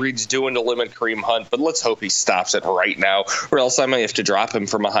Andy Reid's doing to limit Kareem Hunt, but let's hope he stops it right now, or else I might have to drop him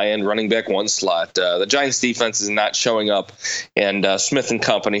from a high-end running back 1 slot. The Giants defense is not showing up, and Smith and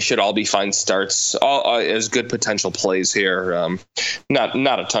company should all be fine starts, all as good potential plays here. Not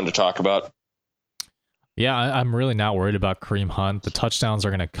a ton to talk about. Yeah, I'm really not worried about Kareem Hunt. The touchdowns are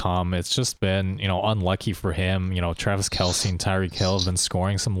going to come. It's just been, unlucky for him. Travis Kelce and Tyreek Hill have been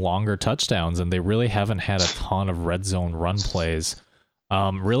scoring some longer touchdowns, and they really haven't had a ton of red zone run plays.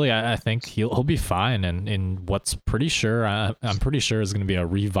 Really, I think he'll be fine. And in what's I'm pretty sure is going to be a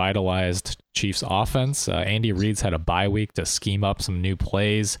revitalized Chiefs offense. Andy Reid's had a bye week to scheme up some new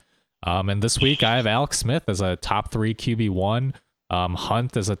plays. And this week I have Alex Smith as a top 3 QB1.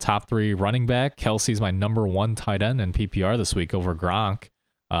 Hunt is a top 3 running back. Kelsey's my number 1 tight end in PPR this week over Gronk.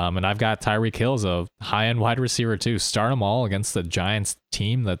 And I've got Tyreek Hill as a high-end wide receiver too. Start them all against the Giants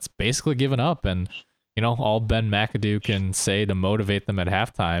team that's basically given up. And, all Ben McAdoo can say to motivate them at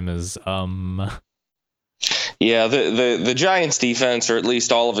halftime is, Yeah, the Giants defense, or at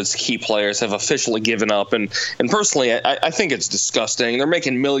least all of its key players, have officially given up. And personally, I think it's disgusting. They're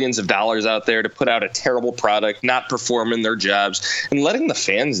making millions of dollars out there to put out a terrible product, not performing their jobs, and letting the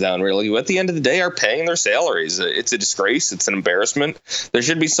fans down, really, who at the end of the day are paying their salaries. It's a disgrace. It's an embarrassment. There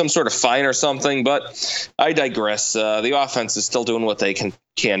should be some sort of fine or something, but I digress. The offense is still doing what they can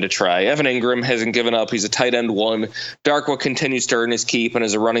to try. Evan Ingram hasn't given up. He's a tight end 1. Darkwa continues to earn his keep and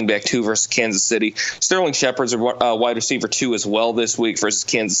is a running back 2 versus Kansas City. Sterling Shepard's a wide receiver 2 as well this week versus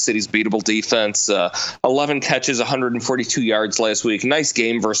Kansas City's beatable defense. 11 catches, 142 yards last week. Nice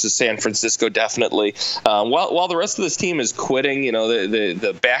game versus San Francisco, definitely. While the rest of this team is quitting,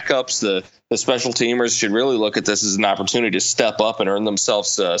 the backups, the special teamers should really look at this as an opportunity to step up and earn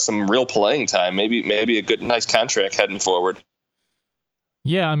themselves some real playing time. Maybe a nice contract heading forward.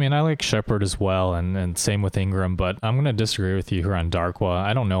 Yeah, I mean, I like Shepard as well, and same with Ingram, but I'm going to disagree with you here on Darkwa.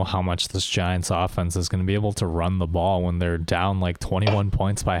 I don't know how much this Giants offense is going to be able to run the ball when they're down like 21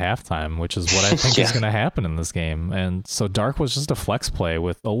 points by halftime, which is what I think is going to happen in this game. And so Darkwa's just a flex play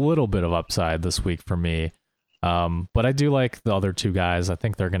with a little bit of upside this week for me. But I do like the other 2 guys. I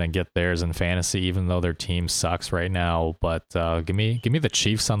think they're going to get theirs in fantasy, even though their team sucks right now. But give me the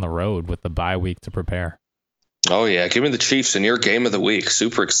Chiefs on the road with the bye week to prepare. Oh, yeah. Give me the Chiefs in your game of the week.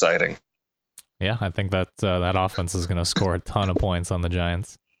 Super exciting. Yeah, I think that offense is going to score a ton of points on the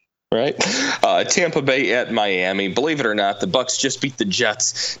Giants. Right. Tampa Bay at Miami. Believe it or not, the Bucs just beat the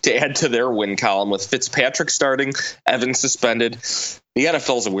Jets to add to their win column with Fitzpatrick starting, Evans suspended. The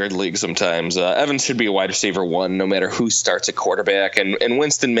NFL is a weird league sometimes. Evans should be a wide receiver 1 no matter who starts at quarterback, and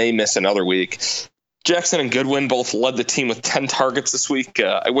Winston may miss another week. Jackson and Goodwin both led the team with 10 targets this week.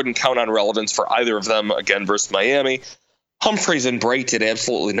 I wouldn't count on relevance for either of them again versus Miami. Humphreys and Bright did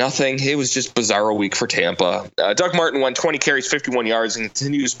absolutely nothing. It was just bizarre week for Tampa. Doug Martin won 20 carries, 51 yards, and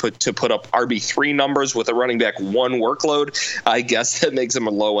continues to put up RB3 numbers with a running back 1 workload. I guess that makes him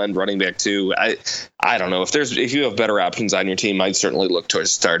a low-end running back 2. I don't know. If you have better options on your team, I'd certainly look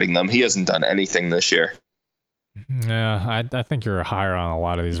towards starting them. He hasn't done anything this year. Yeah, I think you're higher on a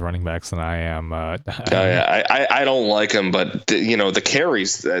lot of these running backs than I am. I don't like him, but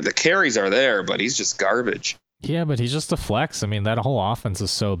the carries are there, but he's just garbage. Yeah, but he's just a flex. I mean, that whole offense is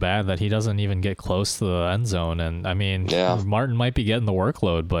so bad that he doesn't even get close to the end zone. And I mean, Martin might be getting the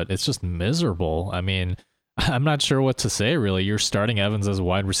workload, but it's just miserable. I mean, I'm not sure what to say, really. You're starting Evans as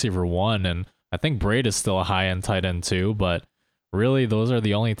wide receiver 1, and I think Braid is still a high-end tight end 2, but really, those are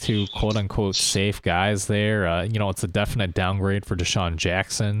the only two quote-unquote safe guys there. It's a definite downgrade for Deshaun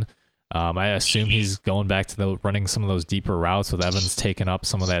Jackson. I assume he's going back to running some of those deeper routes with Evans taking up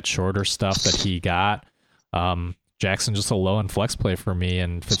some of that shorter stuff that he got. Jackson just a low-end flex play for me,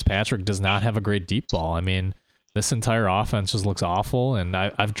 and Fitzpatrick does not have a great deep ball. I mean, this entire offense just looks awful, and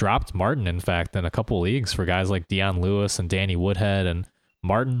I've dropped Martin, in fact, in a couple leagues for guys like Dion Lewis and Danny Woodhead, and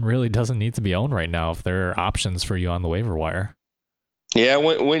Martin really doesn't need to be owned right now if there are options for you on the waiver wire. Yeah,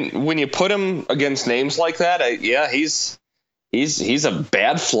 when you put him against names like that, he's a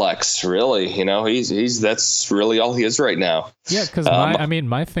bad flex, really. He's that's really all he is right now. Yeah, because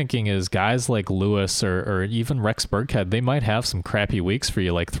my thinking is guys like Lewis or even Rex Burkhead, they might have some crappy weeks for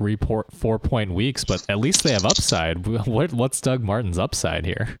you, like 3-4 point weeks, but at least they have upside. What's Doug Martin's upside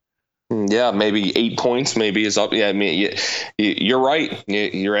here? Yeah, maybe 8 points, maybe is up. Yeah, I mean, you're right.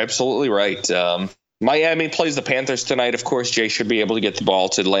 You're absolutely right. Miami plays the Panthers tonight. Of course, Jay should be able to get the ball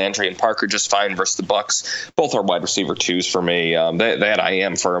to Landry and Parker just fine versus the Bucks. Both are wide receiver 2s for me. That I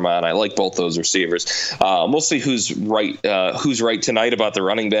am firm on. I like both those receivers. We'll see who's right tonight about the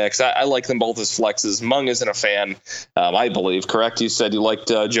running backs. I like them both as flexes. Mung isn't a fan, I believe. Correct? You said you liked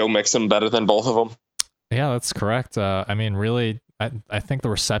Joe Mixon better than both of them? Yeah, that's correct. Really, I think the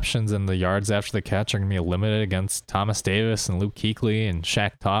receptions and the yards after the catch are going to be limited against Thomas Davis and Luke Kuechly and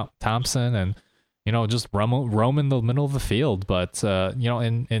Shaq Thompson and just roam in the middle of the field. But,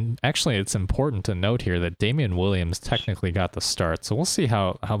 and actually it's important to note here that Damian Williams technically got the start. So we'll see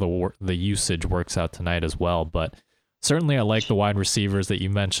how the usage works out tonight as well. But certainly I like the wide receivers that you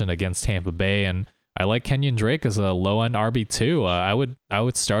mentioned against Tampa Bay. And I like Kenyon Drake as a low-end RB2. I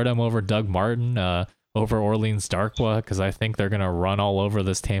would start him over Doug Martin, over Orleans Darkwa, because I think they're going to run all over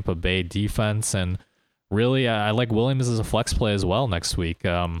this Tampa Bay defense. And really, I like Williams as a flex play as well next week.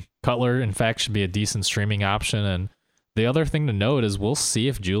 Cutler, in fact, should be a decent streaming option. And the other thing to note is we'll see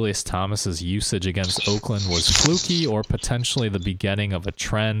if Julius Thomas's usage against Oakland was fluky or potentially the beginning of a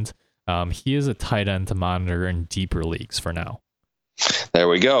trend. He is a tight end to monitor in deeper leagues for now. There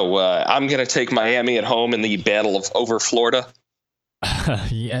we go. I'm going to take Miami at home in the battle over Florida.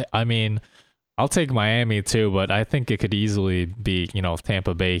 Yeah, I mean, I'll take Miami too, but I think it could easily be,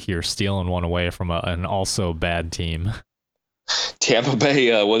 Tampa Bay here stealing one away from an also bad team. Tampa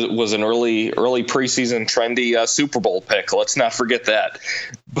Bay was an early preseason trendy Super Bowl pick. Let's not forget that.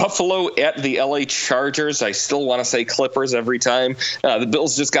 Buffalo at the LA Chargers. I still want to say Clippers every time. The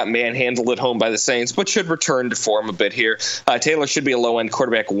Bills just got manhandled at home by the Saints, but should return to form a bit here. Taylor should be a low-end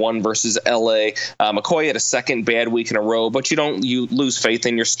quarterback 1 versus LA. McCoy had a second bad week in a row, but you lose faith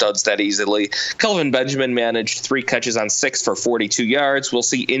in your studs that easily. Kelvin Benjamin managed 3 catches on 6 for 42 yards. We'll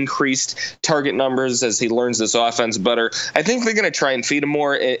see increased target numbers as he learns this offense better. I think they're going to try and feed him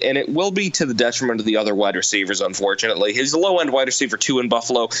more, and it will be to the detriment of the other wide receivers, unfortunately. He's a low-end wide receiver 2 in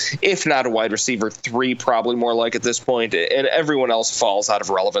Buffalo, if not a wide receiver 3, probably more like at this point, and everyone else falls out of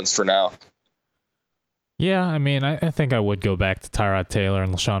relevance for now. Yeah, I mean, I think I would go back to Tyrod Taylor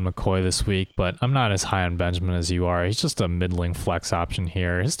and LaShawn McCoy this week, but I'm not as high on Benjamin as you are. He's just a middling flex option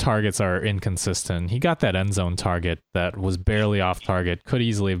here. His targets are inconsistent. He got that end zone target that was barely off target, could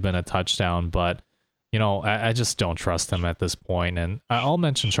easily have been a touchdown, but I just don't trust him at this point. And I'll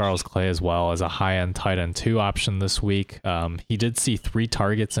mention Charles Clay as well as a high-end tight end 2 option this week. He did see 3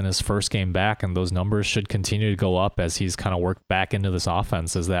 targets in his first game back, and those numbers should continue to go up as he's kind of worked back into this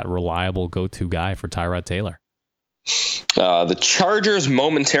offense as that reliable go-to guy for Tyrod Taylor. The Chargers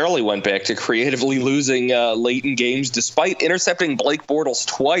momentarily went back to creatively losing late in games despite intercepting Blake Bortles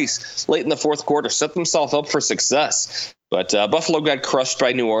twice late in the fourth quarter, set themselves up for success. But Buffalo got crushed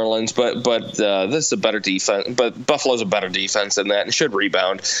by New Orleans. But this is a better defense. But Buffalo's a better defense than that and should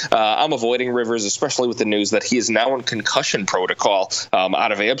rebound. I'm avoiding Rivers, especially with the news that he is now in concussion protocol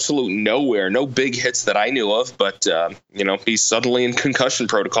out of absolute nowhere. No big hits that I knew of, but he's suddenly in concussion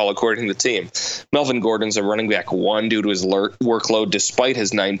protocol according to the team. Melvin Gordon's a running back 1 due to his workload despite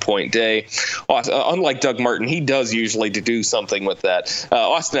his 9-point day. Unlike Doug Martin, he does usually do something with that.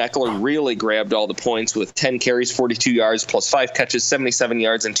 Austin Eckler really grabbed all the points with 10 carries, 42 yards. Plus 5 catches, 77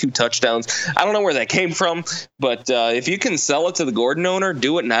 yards, and 2 touchdowns. I don't know where that came from, but if you can sell it to the Gordon owner,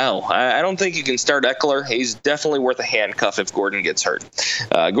 do it now. I don't think you can start Eckler. He's definitely worth a handcuff if Gordon gets hurt.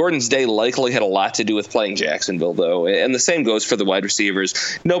 Gordon's day likely had a lot to do with playing Jacksonville, though, and the same goes for the wide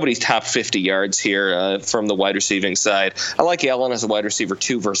receivers. Nobody's top 50 yards here from the wide receiving side. I like Allen as a wide receiver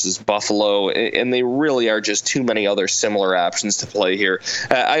 2 versus Buffalo, and they really are just too many other similar options to play here.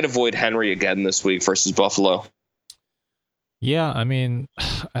 I'd avoid Henry again this week versus Buffalo. Yeah, I mean,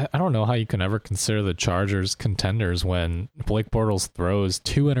 I don't know how you can ever consider the Chargers contenders when Blake Bortles throws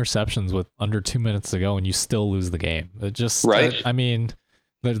 2 interceptions with under 2 minutes to go and you still lose the game. It just, right? I mean,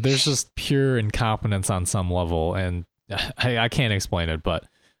 there's just pure incompetence on some level, and I can't explain it, but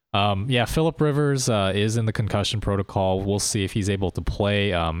yeah, Phillip Rivers is in the concussion protocol. We'll see if he's able to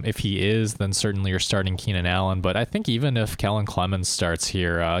play. If he is, then certainly you're starting Keenan Allen. But I think even if Kellen Clemens starts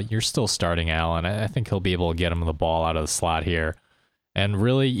here, you're still starting Allen. I think he'll be able to get him the ball out of the slot here. And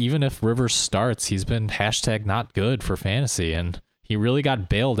really, even if Rivers starts, he's been hashtag not good for fantasy. And he really got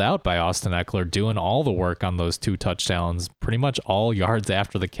bailed out by Austin Eckler doing all the work on those 2 touchdowns, pretty much all yards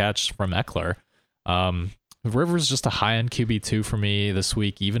after the catch from Eckler. Rivers just a high-end QB2 for me this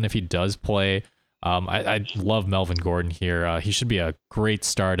week, even if he does play. I love Melvin Gordon here. He should be a great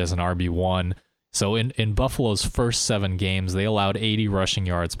start as an RB1. So in Buffalo's first 7 games, they allowed 80 rushing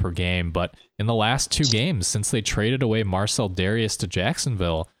yards per game. But in the last 2 games, since they traded away Marcel Darius to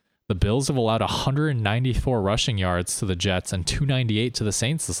Jacksonville, the Bills have allowed 194 rushing yards to the Jets and 298 to the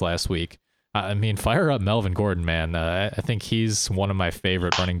Saints this last week. I mean, fire up Melvin Gordon, man. I think he's one of my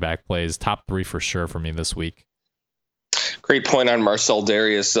favorite running back plays, top 3 for sure for me this week. Great point on Marcel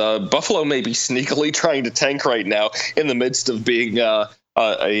Darius. Buffalo may be sneakily trying to tank right now in the midst of being a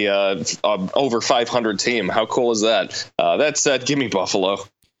over 500 team. How cool is that? That said, give me Buffalo.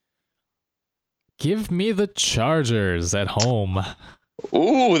 Give me the Chargers at home.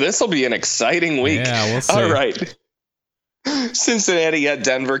 Ooh, this will be an exciting week. Yeah, we'll see. All right. Cincinnati at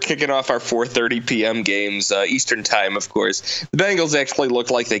Denver, kicking off our 4:30 p.m. games, Eastern time, of course. The Bengals actually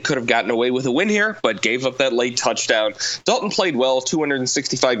looked like they could have gotten away with a win here, but gave up that late touchdown. Dalton played well,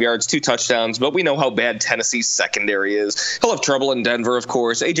 265 yards, 2 touchdowns, but we know how bad Tennessee's secondary is. He'll have trouble in Denver, of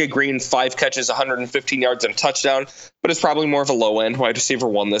course. A.J. Green, 5 catches, 115 yards, and a touchdown, but it's probably more of a low-end wide receiver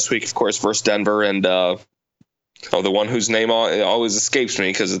 1 this week, of course, versus Denver, and the one whose name always escapes me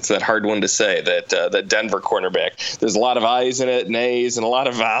because it's that hard one to say, that Denver cornerback. There's a lot of I's in it, and A's, and a lot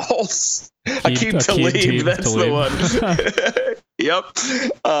of vowels. Aqib Talib, that's the one. Yep.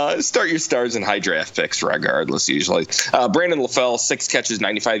 Start your stars and high draft picks regardless, usually. Brandon LaFell, 6 catches,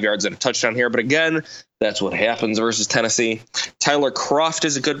 95 yards, and a touchdown here. But again, that's what happens versus Tennessee. Tyler Kroft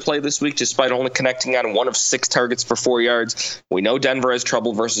is a good play this week, despite only connecting on 1 of 6 targets for 4 yards. We know Denver has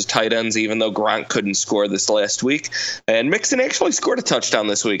trouble versus tight ends, even though Gronk couldn't score this last week. And Mixon actually scored a touchdown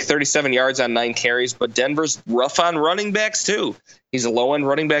this week, 37 yards on 9 carries, but Denver's rough on running backs too. He's a low-end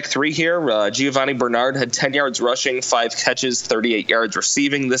running back 3 here. Giovanni Bernard had 10 yards rushing, 5 catches, 38 yards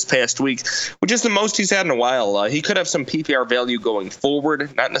receiving this past week, which is the most he's had in a while. He could have some PPR value going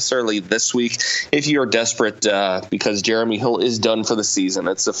forward, not necessarily this week, if you're desperate because Jeremy Hill is done for the season.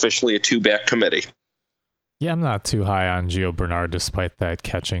 It's officially a 2-back committee. Yeah, I'm not too high on Gio Bernard despite that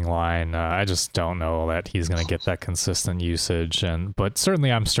catching line. I just don't know that he's going to get that consistent usage. But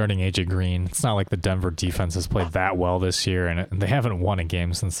certainly I'm starting AJ Green. It's not like the Denver defense has played that well this year, and they haven't won a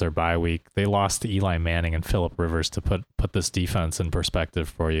game since their bye week. They lost to Eli Manning and Phillip Rivers to put this defense in perspective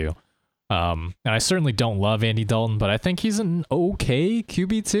for you. And I certainly don't love Andy Dalton, but I think he's an okay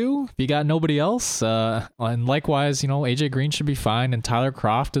QB2 if you got nobody else. And likewise, AJ Green should be fine, and Tyler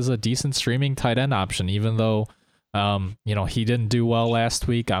Kroft is a decent streaming tight end option, even though, he didn't do well last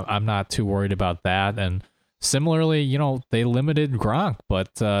week. I'm not too worried about that. And similarly, they limited Gronk,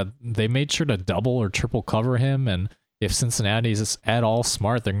 but they made sure to double or triple cover him. And if Cincinnati's at all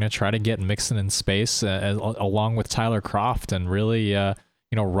smart, they're going to try to get Mixon in space along with Tyler Kroft and really,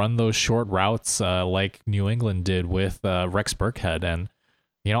 run those short routes like New England did with Rex Burkhead. And,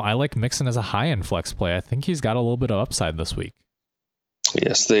 I like Mixon as a high-end flex play. I think he's got a little bit of upside this week.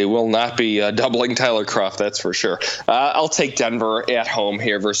 Yes, they will not be doubling Tyler Kroft, that's for sure. I'll take Denver at home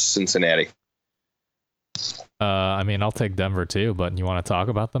here versus Cincinnati. I'll take Denver too, but you want to talk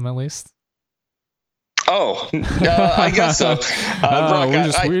about them at least? Oh, I guess so.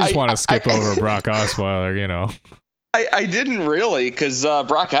 We just want to skip over Brock Osweiler, I didn't really, because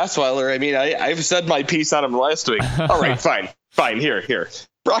Brock Osweiler, I've said my piece on him last week. All right, fine. Here.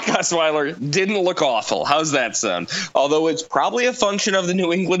 Brock Osweiler didn't look awful. How's that sound? Although it's probably a function of the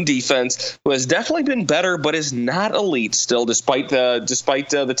New England defense, who has definitely been better, but is not elite still, despite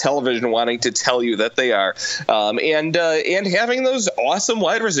the television wanting to tell you that they are, and having those awesome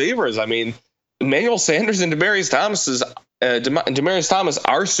wide receivers. Emmanuel Sanders and Demaryius Thomas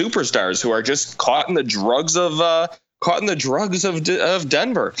are superstars who are just caught in the drugs of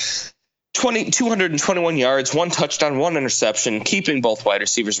Denver. 221 yards, 1 touchdown, 1 interception, keeping both wide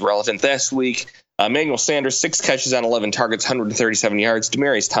receivers relevant this week. Emmanuel Sanders, 6 catches on 11 targets, 137 yards.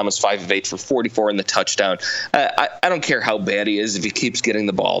 Demaryius Thomas, 5 of 8 for 44 in the touchdown. I don't care how bad he is if he keeps getting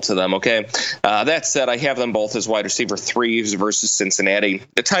the ball to them, okay? That said, I have them both as wide receiver 3s versus Cincinnati.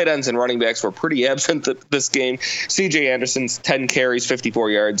 The tight ends and running backs were pretty absent this game. C.J. Anderson's 10 carries,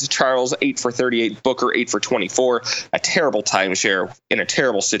 54 yards. Charles, 8 for 38. Booker, 8 for 24. A terrible timeshare in a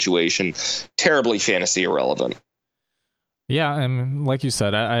terrible situation. Terribly fantasy irrelevant. Yeah, and like you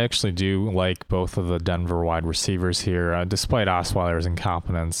said, I actually do like both of the Denver wide receivers here. Despite Osweiler's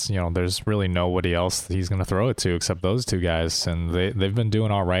incompetence, there's really nobody else that he's going to throw it to except those two guys, and they've been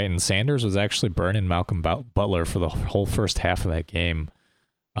doing all right. And Sanders was actually burning Malcolm Butler for the whole first half of that game.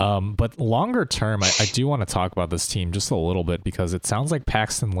 But longer term, I do want to talk about this team just a little bit because it sounds like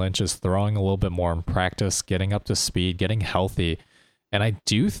Paxton Lynch is throwing a little bit more in practice, getting up to speed, getting healthy. And I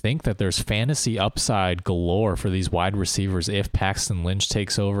do think that there's fantasy upside galore for these wide receivers if Paxton Lynch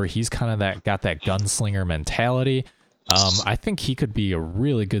takes over. He's kind of got that gunslinger mentality. I think he could be a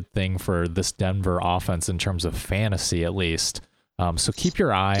really good thing for this Denver offense in terms of fantasy, at least. So keep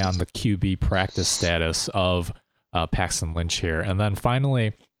your eye on the QB practice status of Paxton Lynch here. And then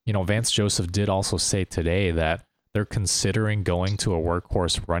finally, Vance Joseph did also say today that they're considering going to a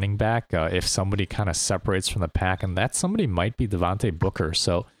workhorse running back if somebody kind of separates from the pack, and that somebody might be Devontae Booker.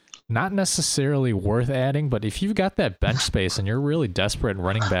 So not necessarily worth adding, but if you've got that bench space and you're really desperate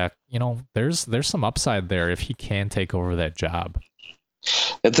running back, there's some upside there if he can take over that job.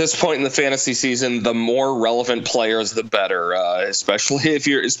 At this point in the fantasy season, the more relevant players, the better, especially if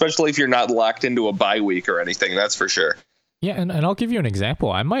you're not locked into a bye week or anything. That's for sure. Yeah, and I'll give you an example.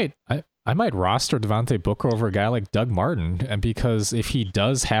 I might roster Devontae Booker over a guy like Doug Martin, and because if he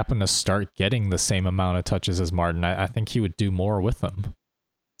does happen to start getting the same amount of touches as Martin, I think he would do more with them.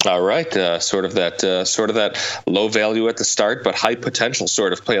 All right, sort of that low value at the start, but high potential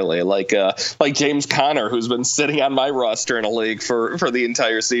sort of play, like James Conner, who's been sitting on my roster in a league for the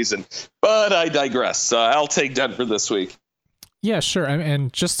entire season. But I digress. I'll take Denver this week. Yeah, sure.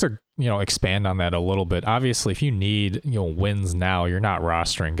 And just to expand on that a little bit. Obviously, if you need wins now, you're not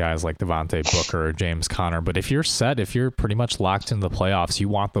rostering guys like Devontae Booker or James Conner. But if you're pretty much locked into the playoffs, you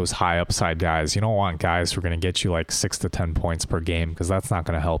want those high upside guys. You don't want guys who are going to get you like 6 to 10 points per game because that's not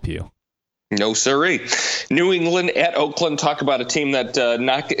going to help you. No siree. New England at Oakland. Talk about a team that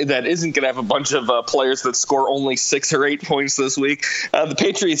isn't going to have a bunch of players that score only 6 or 8 points this week. The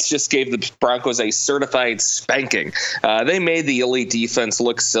Patriots just gave the Broncos a certified spanking. They made the elite defense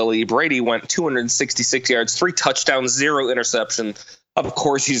look silly. Brady went 266 yards, 3 touchdowns, 0 interception. Of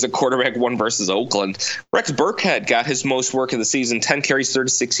course, he's a quarterback 1 versus Oakland. Rex Burkhead got his most work of the season, 10 carries,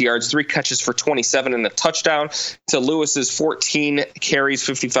 36 yards, 3 catches for 27 and a touchdown to Lewis's 14 carries,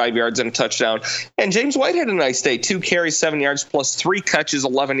 55 yards and a touchdown. And James White had a nice day, 2 carries, 7 yards plus 3 catches,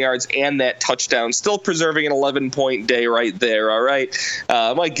 11 yards and that touchdown. Still preserving an 11-point day right there, all right?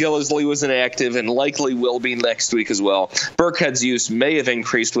 Mike Gillislee was inactive and likely will be next week as well. Burkhead's use may have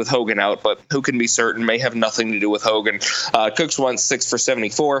increased with Hogan out, but who can be certain? May have nothing to do with Hogan. Cooks went 6 for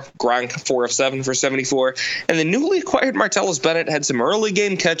 74, Gronk 4 of 7 for 74, and the newly acquired Martellus Bennett had some early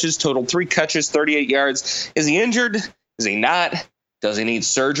game catches, totaled 3 catches, 38 yards. Is he injured? Is he not? Does he need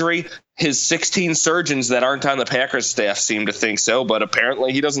surgery? His 16 surgeons that aren't on the Packers staff seem to think so, but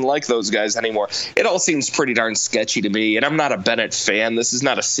apparently he doesn't like those guys anymore. It all seems pretty darn sketchy to me, and I'm not a Bennett fan. This is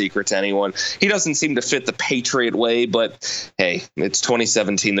not a secret to anyone. He doesn't seem to fit the Patriot way, but hey, it's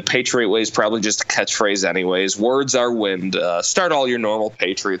 2017. The Patriot way is probably just a catchphrase anyways. Words are wind. Start all your normal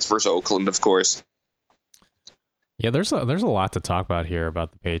Patriots versus Oakland, of course. Yeah, there's a lot to talk about here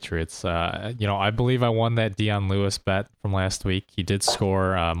about the Patriots. I believe I won that Dion Lewis bet from last week. He did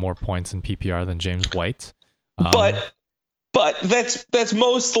score more points in PPR than James White. But that's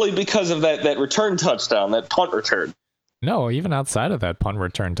mostly because of that return touchdown, that punt return. No, even outside of that punt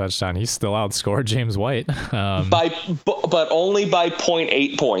return touchdown, he still outscored James White. But only by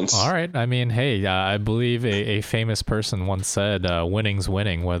 0.8 points. All right. I mean, hey, I believe a famous person once said, winning's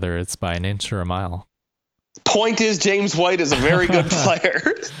winning, whether it's by an inch or a mile. Point is, James White is a very good player.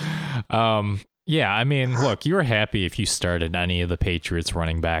 Yeah, I mean, look, you were happy if you started any of the Patriots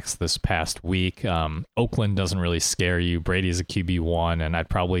running backs this past week. Oakland doesn't really scare you. Brady's a QB1, and I'd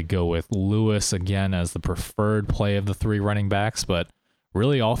probably go with Lewis again as the preferred play of the 3 running backs, but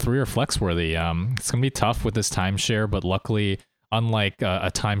really all 3 are flex-worthy. It's going to be tough with this timeshare, but luckily, unlike a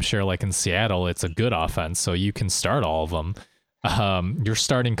timeshare like in Seattle, it's a good offense, so you can start all of them. You're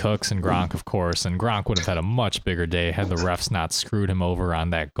starting Cooks and Gronk, of course, and Gronk would have had a much bigger day had the refs not screwed him over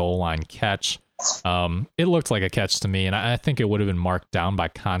on that goal line catch. It looked like a catch to me, and I think it would have been marked down by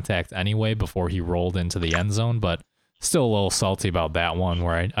contact anyway before he rolled into the end zone, but still a little salty about that one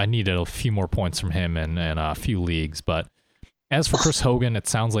where I needed a few more points from him in a few leagues. But as for Chris Hogan, it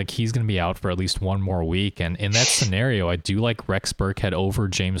sounds like he's going to be out for at least one more week. And in that scenario, I do like Rex Burkhead over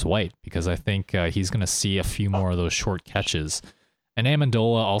James White because I think he's going to see a few more of those short catches. And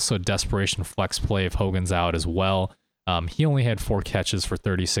Amendola, also a desperation flex play if Hogan's out as well. He only had 4 catches for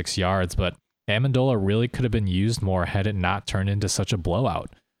 36 yards, but Amendola really could have been used more had it not turned into such a blowout.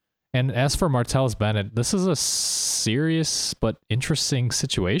 And as for Martellus Bennett, this is a serious but interesting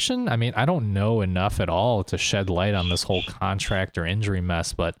situation. I mean, I don't know enough at all to shed light on this whole contract or injury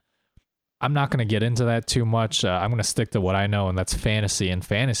mess, but I'm not going to get into that too much. I'm going to stick to what I know, and that's fantasy. And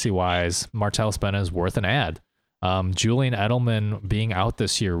fantasy-wise, Martellus Bennett is worth an ad. Julian Edelman being out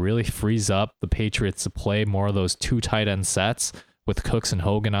this year really frees up the Patriots to play more of those 2 tight end sets with Cooks and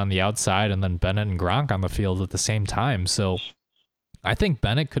Hogan on the outside and then Bennett and Gronk on the field at the same time. So I think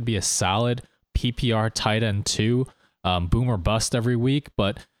Bennett could be a solid PPR tight end 2, boom or bust every week,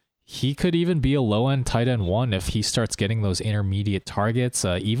 but he could even be a low end tight end 1 if he starts getting those intermediate targets,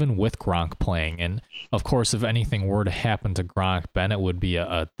 even with Gronk playing. And of course, if anything were to happen to Gronk, Bennett would be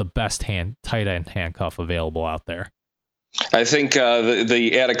the best tight end handcuff available out there. I think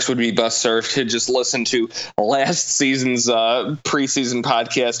the addicts would be best served to just listen to last season's preseason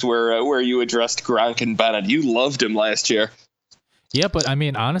podcast where you addressed Gronk and Bennett. You loved him last year. Yeah, but I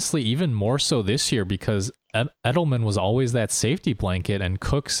mean, honestly, even more so this year because Edelman was always that safety blanket, and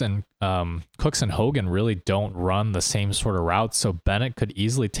Cooks and Hogan really don't run the same sort of routes, so Bennett could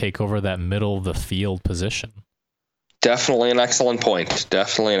easily take over that middle of the field position. Definitely an excellent point. As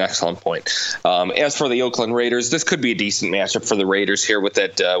for the Oakland Raiders, this could be a decent matchup for the Raiders here with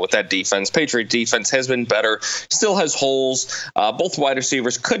that defense. Patriot defense has been better, still has holes. Both wide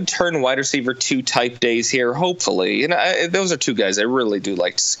receivers could turn wide receiver 2 type days here, hopefully. And those are 2 guys I really do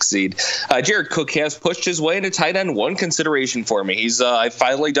like to succeed. Jared Cook has pushed his way into tight end 1 consideration for me. I've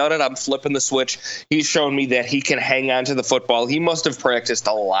finally done it. I'm flipping the switch. He's shown me that he can hang on to the football. He must have practiced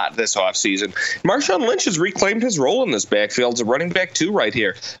a lot this offseason. Marshawn Lynch has reclaimed his role in this backfield as a running back 2 right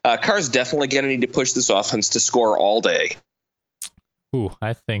here. Carr's definitely going to need to push this offense to score all day. Ooh,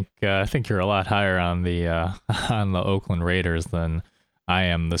 I think you're a lot higher on the Oakland Raiders than I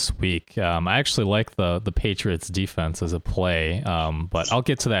am this week. I actually like the Patriots defense as a play, but I'll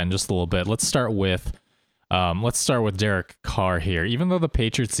get to that in just a little bit. Let's start with Derek Carr here. Even though the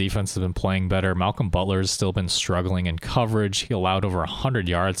Patriots defense has been playing better, Malcolm Butler's still been struggling in coverage. He allowed over 100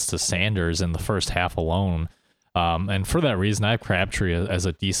 yards to Sanders in the first half alone. And for that reason, I have Crabtree as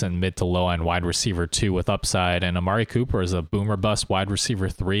a decent mid to low end wide receiver 2 with upside, and Amari Cooper as a boomer bust wide receiver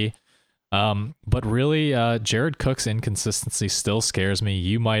 3. But really, Jared Cook's inconsistency still scares me.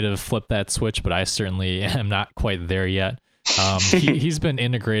 You might have flipped that switch, but I certainly am not quite there yet. He's been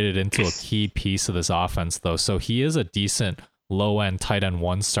integrated into a key piece of this offense, though, so he is a decent low end tight end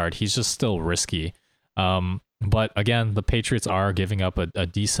 1 start. He's just still risky. But again, the Patriots are giving up a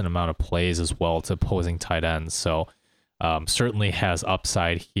decent amount of plays as well to opposing tight ends. So certainly has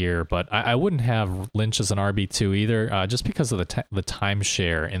upside here. But I wouldn't have Lynch as an RB2 either, just because of the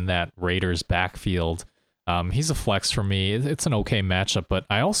timeshare in that Raiders backfield. He's a flex for me. It's an okay matchup, but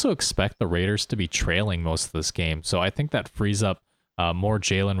I also expect the Raiders to be trailing most of this game. So I think that frees up more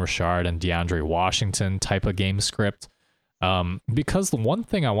Jalen Richard and DeAndre Washington type of game script. Because the one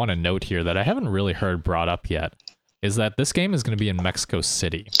thing I want to note here that I haven't really heard brought up yet is that this game is going to be in Mexico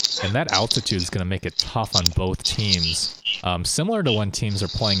City, and that altitude is going to make it tough on both teams, similar to when teams are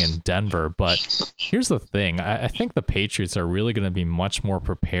playing in Denver. But here's the thing. I think the Patriots are really going to be much more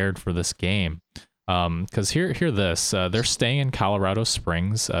prepared for this game. Because hear this, they're staying in Colorado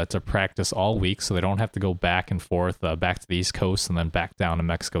Springs to practice all week, so they don't have to go back and forth, back to the East Coast and then back down to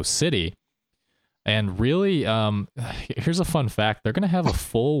Mexico City. And really, here's a fun fact. They're going to have a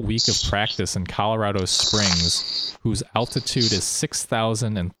full week of practice in Colorado Springs, whose altitude is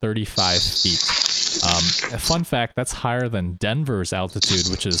 6,035 feet. A fun fact, that's higher than Denver's altitude,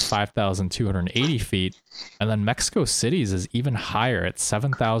 which is 5,280 feet. And then Mexico City's is even higher at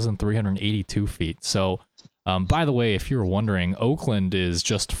 7,382 feet. So, by the way, if you were wondering, Oakland is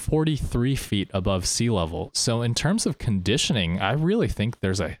just 43 feet above sea level. So in terms of conditioning, I really think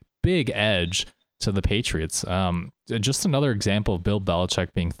there's a big edge to the Patriots. Just another example of Bill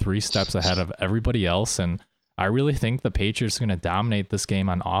Belichick being 3 steps ahead of everybody else. And I really think the Patriots are going to dominate this game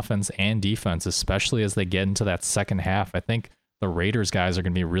on offense and defense, especially as they get into that second half. I think the Raiders guys are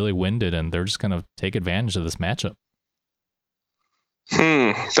going to be really winded, and they're just going to take advantage of this matchup.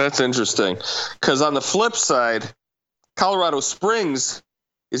 That's interesting. Because on the flip side, Colorado Springs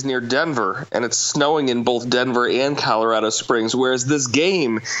is near Denver, and it's snowing in both Denver and Colorado Springs, whereas this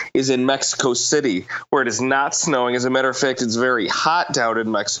game is in Mexico City, where it is not snowing. As a matter of fact, it's very hot down in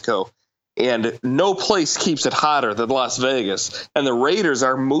Mexico, and no place keeps it hotter than Las Vegas, and the Raiders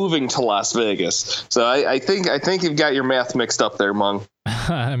are moving to Las Vegas. So I think you've got your math mixed up there, Mung.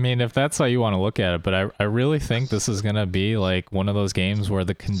 I mean, if that's how you want to look at it, but I really think this is going to be like one of those games where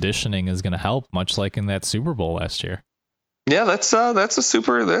the conditioning is going to help, much like in that Super Bowl last year. Yeah, that's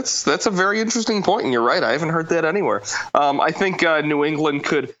a very interesting point, and you're right. I haven't heard that anywhere. I think New England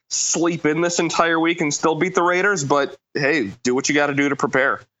could sleep in this entire week and still beat the Raiders, but hey, do what you got to do to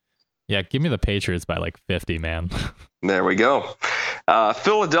prepare. Yeah, give me the Patriots by like 50, man. There we go.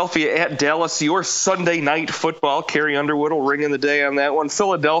 Philadelphia at Dallas, your Sunday night football. Carrie Underwood will ring in the day on that one.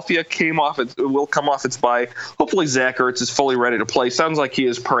 Philadelphia will come off its bye. Hopefully Zach Ertz is fully ready to play. Sounds like he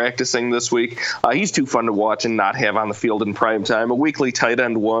is practicing this week. He's too fun to watch and not have on the field in prime time. A weekly tight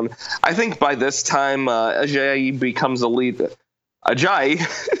end one. I think by this time, Ajayi becomes the lead.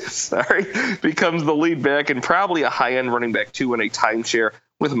 Becomes the lead back and probably a high-end running back too in a timeshare,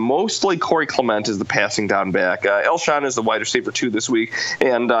 with mostly Corey Clement as the passing down back. Elshon is the wide receiver 2 this week,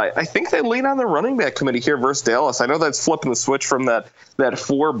 and I think they lean on the running back committee here versus Dallas. I know that's flipping the switch from that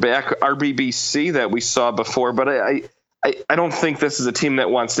 4-back RBBC that we saw before, but I don't think this is a team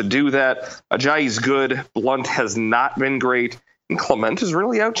that wants to do that. Ajayi's good. Blunt has not been great, and Clement has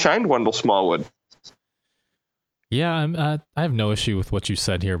really outshined Wendell Smallwood. Yeah, I have no issue with what you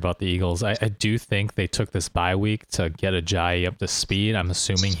said here about the Eagles. I do think they took this bye week to get Ajayi up to speed. I'm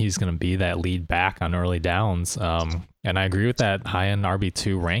assuming he's going to be that lead back on early downs. And I agree with that high-end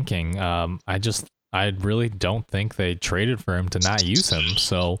RB2 ranking. I really don't think they traded for him to not use him.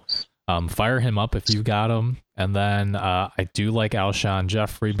 So fire him up if you got him. And then I do like Alshon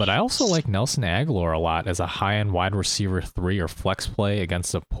Jeffrey, but I also like Nelson Agholor a lot as a high-end wide receiver 3 or flex play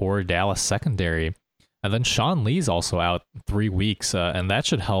against a poor Dallas secondary. And then Sean Lee's also out 3 weeks, and that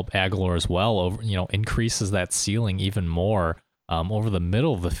should help Agholor as well. Increases that ceiling even more over the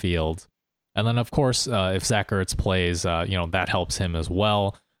middle of the field. And then, of course, if Zach Ertz plays, that helps him as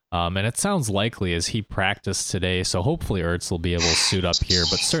well. And it sounds likely as he practiced today, so hopefully Ertz will be able to suit up here,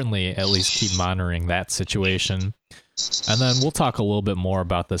 but certainly at least keep monitoring that situation. And then we'll talk a little bit more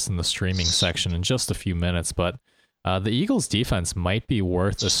about this in the streaming section in just a few minutes, but the Eagles' defense might be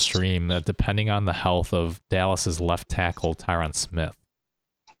worth a stream, depending on the health of Dallas's left tackle, Tyron Smith.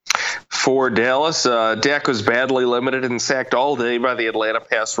 For Dallas, Dak was badly limited and sacked all day by the Atlanta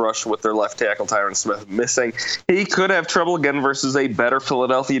pass rush with their left tackle, Tyron Smith, missing. He could have trouble again versus a better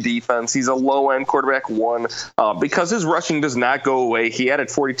Philadelphia defense. He's a low-end quarterback 1. Because his rushing does not go away, he added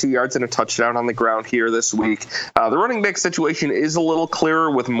 42 yards and a touchdown on the ground here this week. The running back situation is a little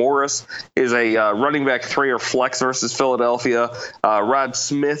clearer with Morris is a running back 3 or flex versus Philadelphia. Rod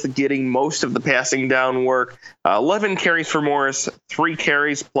Smith getting most of the passing down work. 11 carries for Morris, 3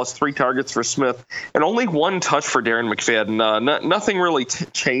 carries plus 3 targets for Smith, and only 1 touch for Darren McFadden. Nothing really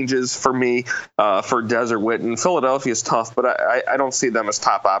changes for me for Desert Witten. Philadelphia's tough, but I don't see them as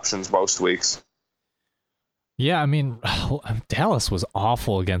top options most weeks. Yeah, I mean, Dallas was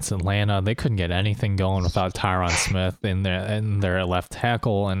awful against Atlanta. They couldn't get anything going without Tyron Smith in their left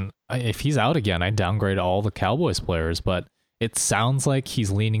tackle, and if he's out again, I downgrade all the Cowboys players, but it sounds like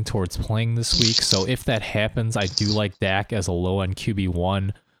he's leaning towards playing this week, so if that happens, I do like Dak as a low-end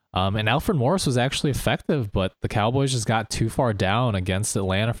QB1. And Alfred Morris was actually effective, but the Cowboys just got too far down against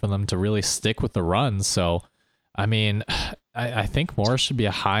Atlanta for them to really stick with the run. So, I mean, I think Morris should be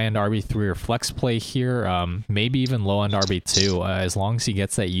a high-end RB3 or flex play here, maybe even low-end RB2, as long as he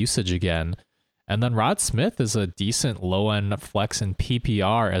gets that usage again. And then Rod Smith is a decent low-end flex in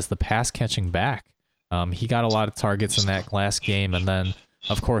PPR as the pass-catching back. He got a lot of targets in that last game, and then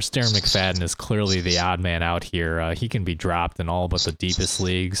of course, Darren McFadden is clearly the odd man out here. He can be dropped in all but the deepest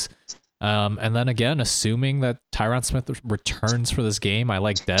leagues. And then again, assuming that Tyron Smith returns for this game, I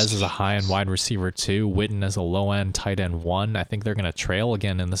like Dez as a high-end wide receiver 2, Witten as a low-end tight end 1. I think they're going to trail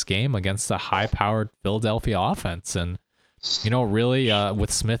again in this game against a high-powered Philadelphia offense. And, really,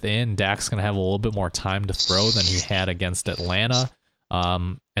 with Smith in, Dak's going to have a little bit more time to throw than he had against Atlanta.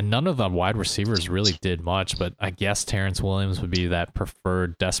 And none of the wide receivers really did much, but I guess Terrence Williams would be that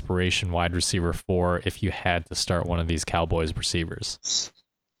preferred desperation wide receiver 4 if you had to start one of these Cowboys receivers.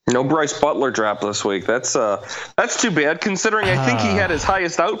 No Bryce Butler drop this week. That's too bad, considering I think he had his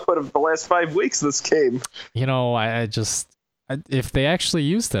highest output of the last 5 weeks this game. If they actually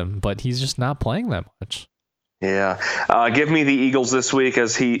used him, but he's just not playing that much. Yeah, give me the Eagles this week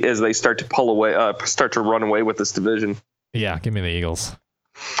as they start to run away with this division. Yeah, give me the Eagles.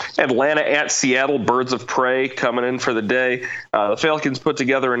 Atlanta at Seattle, Birds of Prey coming in for the day. The Falcons put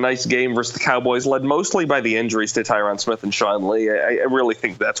together a nice game versus the Cowboys, led mostly by the injuries to Tyron Smith and Sean Lee. I really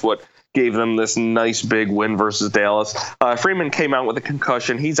think that's what gave them this nice big win versus Dallas. Freeman came out with a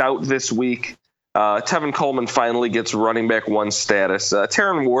concussion. He's out this week. Tevin Coleman finally gets running back one status.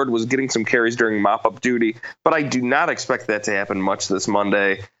 Taron Ward was getting some carries during mop-up duty, but I do not expect that to happen much this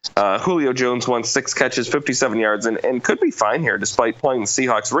Monday. Julio Jones won 6 catches, 57 yards, and could be fine here despite playing the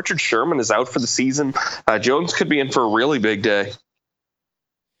Seahawks. Richard Sherman is out for the season. Jones could be in for a really big day.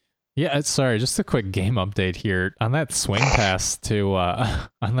 Yeah, sorry, just a quick game update here. On that swing pass to,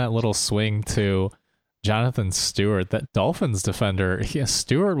 on that little swing to Jonathan Stewart, that Dolphins defender,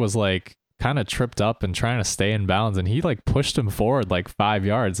 Stewart was like, kind of tripped up and trying to stay in bounds, and he like pushed him forward like 5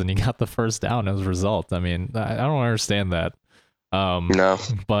 yards and he got the first down as a result. I mean, I don't understand that. No.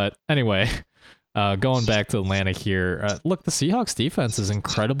 But anyway, going back to Atlanta here, look, the Seahawks defense is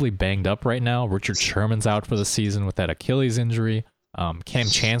incredibly banged up right now. Richard Sherman's out for the season with that Achilles injury. Cam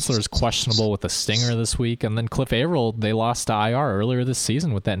Chancellor is questionable with a stinger this week, and then Cliff Averill, they lost to IR earlier this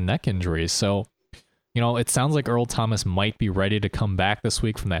season with that neck injury. So it sounds like Earl Thomas might be ready to come back this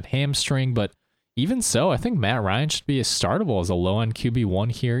week from that hamstring, but even so, I think Matt Ryan should be startable as a low-end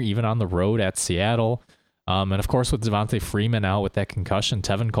QB1 here, even on the road at Seattle. And of course, with Devontae Freeman out with that concussion,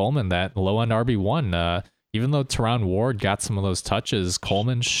 Tevin Coleman, that low-end RB1, even though Teron Ward got some of those touches,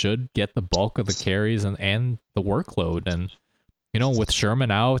 Coleman should get the bulk of the carries and the workload. And, with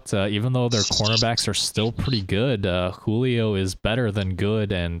Sherman out, even though their cornerbacks are still pretty good, Julio is better than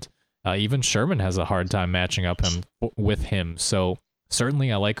good, and even Sherman has a hard time matching up with him. So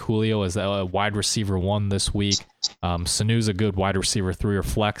certainly I like Julio as a wide receiver 1 this week. Sanu's a good wide receiver 3 or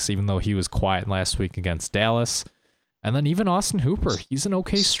flex, even though he was quiet last week against Dallas. And then even Austin Hooper, he's an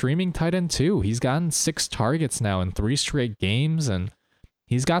okay streaming tight end too. He's gotten 6 targets now in 3 straight games, and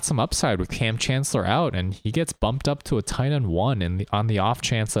he's got some upside with Cam Chancellor out, and he gets bumped up to a tight end 1 on the off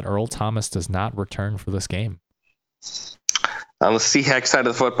chance that Earl Thomas does not return for this game. On the Seahawks side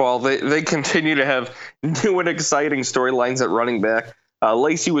of the football, they continue to have new and exciting storylines at running back.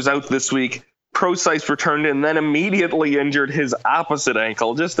 Lacey was out this week. Procise returned and then immediately injured his opposite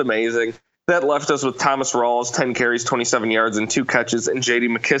ankle. Just amazing. That left us with Thomas Rawls, 10 carries, 27 yards, and 2 catches, and J.D.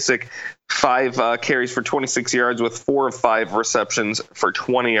 McKissick, 5 carries for 26 yards with 4 of 5 receptions for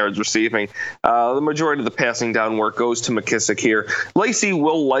 20 yards receiving. The majority of the passing down work goes to McKissick here. Lacey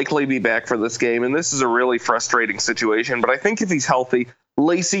will likely be back for this game, and this is a really frustrating situation, but I think if he's healthy,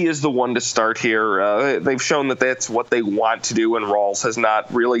 Lacey is the one to start here. They've shown that that's what they want to do, and Rawls has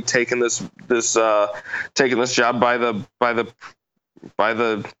not really taken this job by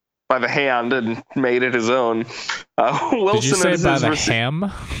the hand and made it his own. Wilson Did you say is by the his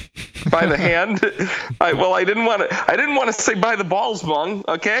ham? By the hand? I didn't want to say by the balls, Mung.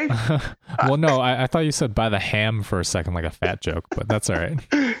 Okay. Well, no, I thought you said by the ham for a second, like a fat joke, but that's all right.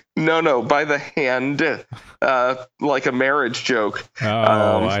 No, by the hand, like a marriage joke. Oh,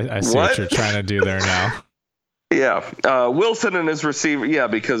 I see what you're trying to do there now. Yeah, Wilson and his receiver. Yeah,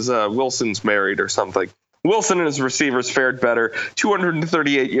 because Wilson's married or something. Wilson and his receivers fared better.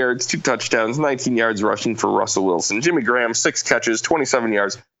 238 yards, 2 touchdowns, 19 yards rushing for Russell Wilson. Jimmy Graham, 6 catches, 27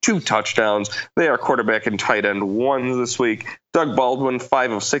 yards, 2 touchdowns. They are quarterback and tight end 1 this week. Doug Baldwin,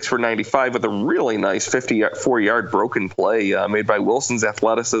 5 of 6 for 95 with a really nice 54-yard broken play made by Wilson's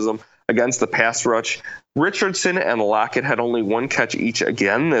athleticism against the pass rush. Richardson and Lockett had only 1 catch each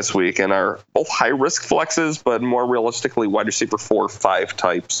again this week and are both high-risk flexes, but more realistically wide receiver 4-5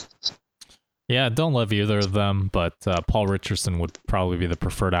 types. Yeah, don't love either of them, but Paul Richardson would probably be the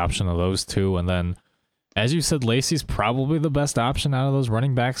preferred option of those two. And then, as you said, Lacey's probably the best option out of those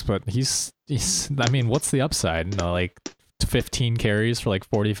running backs, but he's I mean, what's the upside? Like 15 carries for like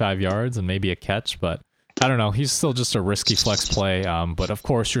 45 yards and maybe a catch, but I don't know. He's still just a risky flex play. But of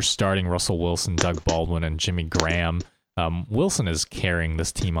course, you're starting Russell Wilson, Doug Baldwin, and Jimmy Graham. Wilson is carrying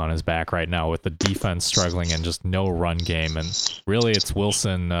this team on his back right now with the defense struggling and just no run game. And really, it's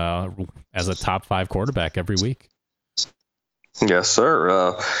Wilson as a top 5 quarterback every week. Yes,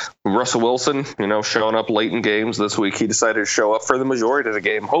 sir. Russell Wilson, showing up late in games this week. He decided to show up for the majority of the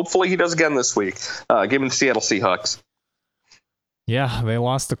game. Hopefully he does again this week. Give him the Seattle Seahawks. Yeah, they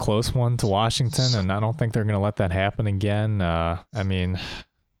lost a close one to Washington, and I don't think they're going to let that happen again.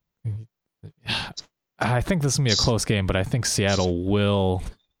 I think this will be a close game, but I think Seattle will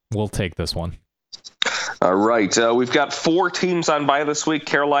take this one. All right. We've got 4 teams on bye this week: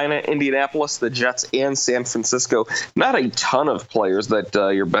 Carolina, Indianapolis, the Jets, and San Francisco. Not a ton of players that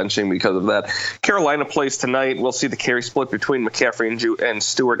you're benching because of that. Carolina plays tonight. We'll see the carry split between McCaffrey and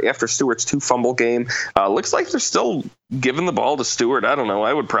Stewart after Stewart's 2 fumble game. Looks like they're still giving the ball to Stewart, I don't know.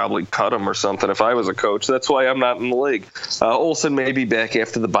 I would probably cut him or something if I was a coach. That's why I'm not in the league. Olsen may be back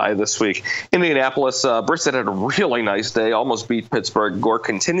after the bye this week. Indianapolis, Brissett had a really nice day, almost beat Pittsburgh. Gore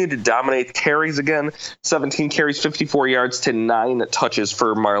continued to dominate carries again, 17 carries, 54 yards to 9 touches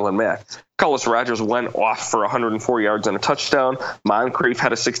for Marlon Mack. Carlos Rogers went off for 104 yards and a touchdown. Moncrief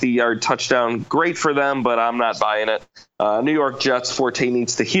had a 60-yard touchdown. Great for them, but I'm not buying it. New York Jets, Forte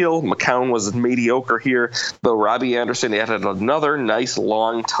needs to heal. McCown was mediocre here, though Robbie Anderson added another nice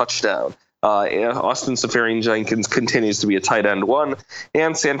long touchdown. Austin Seferian-Jenkins continues to be a tight end 1,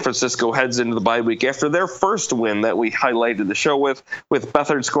 and San Francisco heads into the bye week after their first win that we highlighted the show with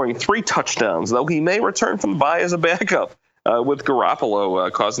Beathard scoring 3 touchdowns, though he may return from the bye as a backup. With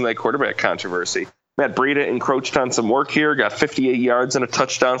Garoppolo causing that quarterback controversy. Matt Breida encroached on some work here, got 58 yards and a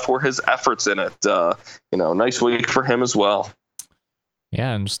touchdown for his efforts in it. Nice week for him as well.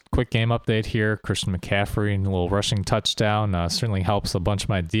 Yeah, and just quick game update here. Christian McCaffrey, a little rushing touchdown, certainly helps a bunch of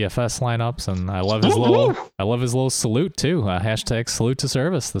my DFS lineups, and I love his little salute too. Hashtag salute to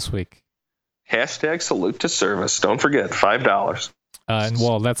service this week. Hashtag salute to service. Don't forget, $5. And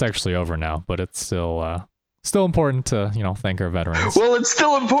well, that's actually over now, but it's still important to, thank our veterans. Well, it's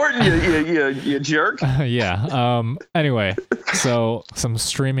still important, you jerk. Yeah. Anyway, so some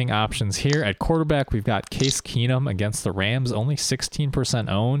streaming options here. At quarterback, we've got Case Keenum against the Rams, only 16%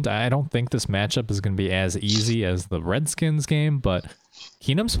 owned. I don't think this matchup is going to be as easy as the Redskins game, but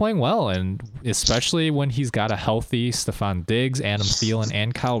Keenum's playing well, and especially when he's got a healthy Stephon Diggs, Adam Thielen,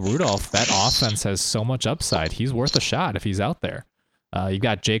 and Kyle Rudolph, that offense has so much upside. He's worth a shot if he's out there. You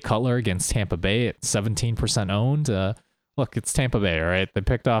got Jay Cutler against Tampa Bay at 17% owned. Look, it's Tampa Bay, all right? They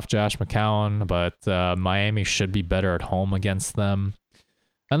picked off Josh McCown, but Miami should be better at home against them.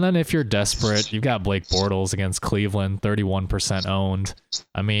 And then if you're desperate, you've got Blake Bortles against Cleveland, 31% owned.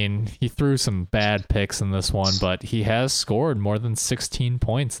 I mean, he threw some bad picks in this one, but he has scored more than 16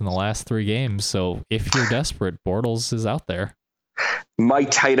 points in the last 3 games. So if you're desperate, Bortles is out there. My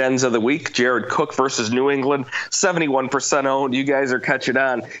tight ends of the week, Jared Cook versus New England, 71% owned. You guys are catching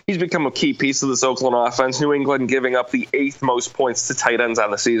on. He's become a key piece of this Oakland offense. New England giving up the 8th most points to tight ends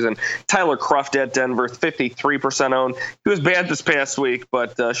on the season. Tyler Kroft at Denver, 53% owned. He was bad this past week,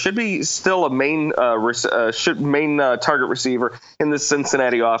 but should be still a main target receiver in the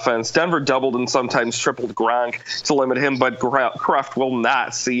Cincinnati offense. Denver doubled and sometimes tripled Gronk to limit him, but Kroft will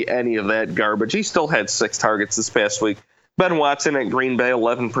not see any of that garbage. He still had 6 targets this past week. Ben Watson at Green Bay,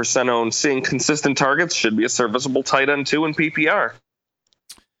 11% owned. Seeing consistent targets, should be a serviceable tight end too in PPR.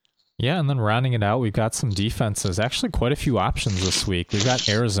 Yeah, and then rounding it out, we've got some defenses. Actually, quite a few options this week. We've got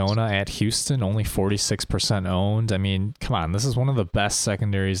Arizona at Houston, only 46% owned. I mean, come on, this is one of the best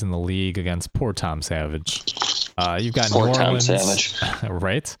secondaries in the league against poor Tom Savage. You've got poor New Orleans, Tom Savage,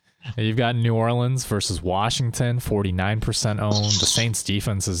 right? You've got New Orleans versus Washington, 49% owned. The Saints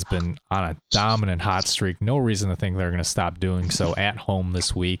defense has been on a dominant hot streak. No reason to think they're going to stop doing so at home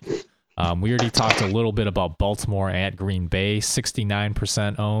this week. We already talked a little bit about Baltimore at Green Bay,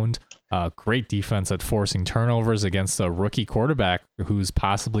 69% owned. Great defense at forcing turnovers against a rookie quarterback who's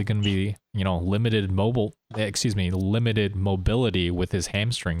possibly going to be, limited mobility with his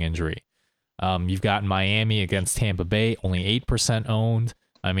hamstring injury. You've got Miami against Tampa Bay, only 8% owned.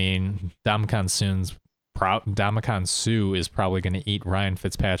 I mean, Ndamukong Suh is probably going to eat Ryan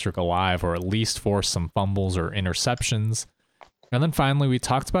Fitzpatrick alive, or at least force some fumbles or interceptions. And then finally, we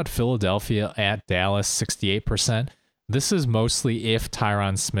talked about Philadelphia at Dallas, 68%. This is mostly if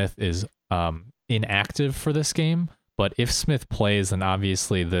Tyron Smith is inactive for this game. But if Smith plays, then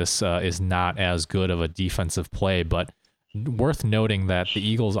obviously this is not as good of a defensive play. But worth noting that the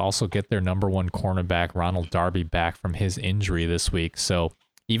Eagles also get their number 1 cornerback, Ronald Darby, back from his injury this week. So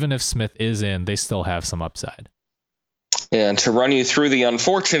even if Smith is in, they still have some upside. And to run you through the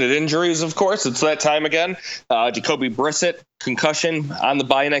unfortunate injuries, of course, it's that time again. Jacoby Brissett, concussion on the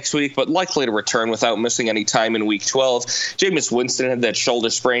bye next week, but likely to return without missing any time in Week 12. Jameis Winston had that shoulder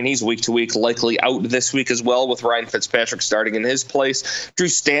sprain. He's week to week, likely out this week as well, with Ryan Fitzpatrick starting in his place. Drew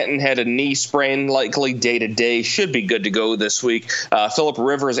Stanton had a knee sprain, likely day to day. Should be good to go this week. Phillip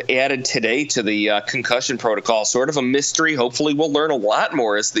Rivers added today to the concussion protocol. Sort of a mystery. Hopefully, we'll learn a lot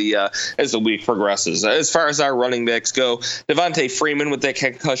more as the week progresses. As far as our running backs go, Devontae Freeman with that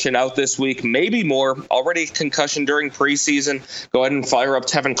concussion out this week, maybe more. Already concussion during preseason. reason, go ahead and fire up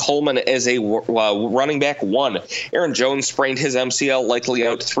Tevin Coleman as a running back 1. Aaron Jones sprained his MCL, likely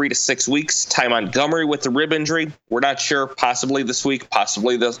out 3 to 6 weeks. Ty Montgomery with the rib injury, we're not sure, possibly this week,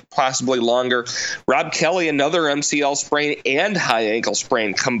 possibly longer. Rob Kelly, another MCL sprain and high ankle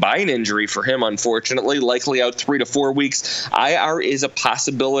sprain, combined injury for him, unfortunately, likely out 3 to 4 weeks. IR is a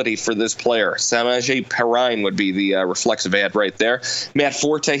possibility for this player. Samaje Perine would be the reflexive ad right there. Matt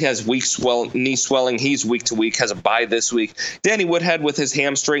Forte has knee swelling. He's week to week, has a bye this week. Danny Woodhead with his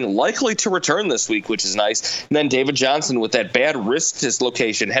hamstring, likely to return this week, which is nice. And then David Johnson with that bad wrist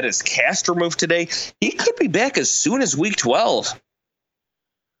dislocation, had his cast removed today. He could be back as soon as week 12.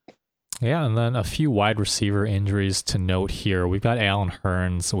 Yeah, and then a few wide receiver injuries to note here. We've got Allen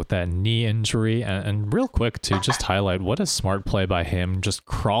Hurns with that knee injury. And real quick, to just highlight, what a smart play by him, just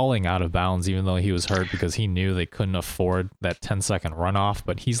crawling out of bounds, even though he was hurt because he knew they couldn't afford that 10-second runoff.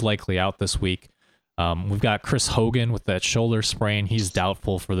 But he's likely out this week. We've got Chris Hogan with that shoulder sprain. He's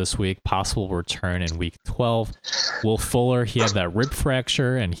doubtful for this week, possible return in week 12. Will Fuller, he had that rib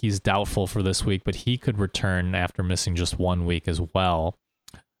fracture, and he's doubtful for this week, but he could return after missing just 1 week as well.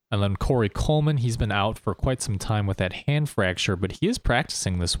 And then Corey Coleman, he's been out for quite some time with that hand fracture, but he is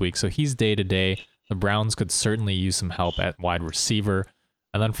practicing this week, so he's day-to-day. The Browns could certainly use some help at wide receiver.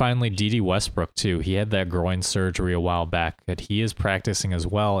 And then finally, D.D. Westbrook, too. He had that groin surgery a while back, that he is practicing as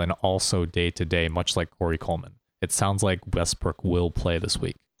well and also day-to-day, much like Corey Coleman. It sounds like Westbrook will play this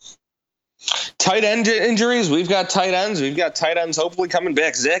week. Tight end injuries. We've got tight ends. We've got tight ends hopefully coming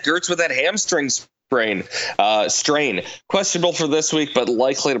back. Zach Ertz with that hamstring strain. Questionable for this week, but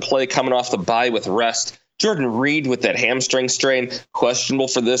likely to play coming off the bye with rest. Jordan Reed with that hamstring strain, questionable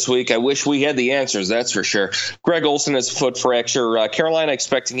for this week. I wish we had the answers, that's for sure. Greg Olsen has a foot fracture. Carolina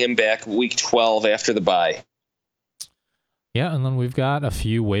expecting him back week 12 after the bye. Yeah, and then we've got a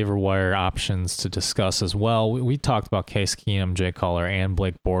few waiver wire options to discuss as well. We talked about Case Keenum, Jay Cutler, and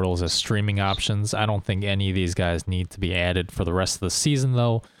Blake Bortles as streaming options. I don't think any of these guys need to be added for the rest of the season,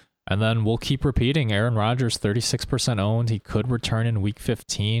 though. And then we'll keep repeating, Aaron Rodgers, 36% owned. He could return in week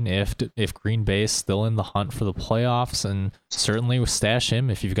 15 if Green Bay is still in the hunt for the playoffs, and certainly stash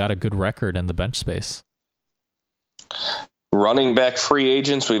him if you've got a good record in the bench space. Running back free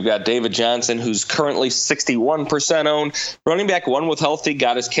agents, we've got David Johnson, who's currently 61% owned. Running back 1 with healthy,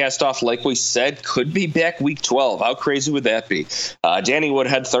 got his cast off, like we said, could be back week 12. How crazy would that be? Danny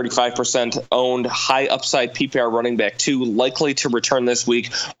Woodhead, 35% owned, high upside PPR running back 2, likely to return this week.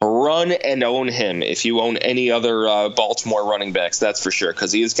 Run and own him if you own any other Baltimore running backs, that's for sure,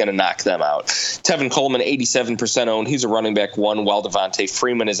 because he is going to knock them out. Tevin Coleman, 87% owned. He's a running back 1, while Devontae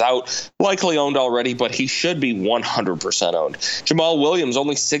Freeman is out. Likely owned already, but he should be 100% owned. Jamal Williams,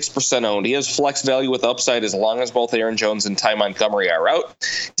 only 6% owned. He has flex value with upside as long as both Aaron Jones and Ty Montgomery are out.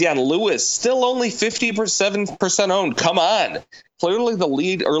 Deion Lewis, still only 57% owned. Come on. Clearly the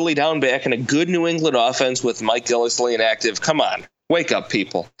lead early down back in a good New England offense with Mike Gillislee inactive. Come on. Wake up,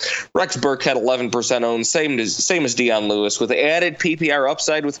 people. Rex Burkhead, 11% owned, same as Deion Lewis, with added PPR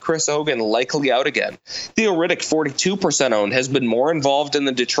upside with Chris Hogan likely out again. Theo Riddick, 42% owned, has been more involved in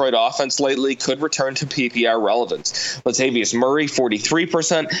the Detroit offense lately, could return to PPR relevance. Latavius Murray,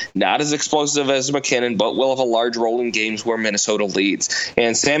 43%, not as explosive as McKinnon, but will have a large role in games where Minnesota leads.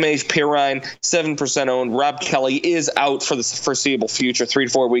 And Samaje Perine, 7% owned. Rob Kelly is out for the foreseeable future, 3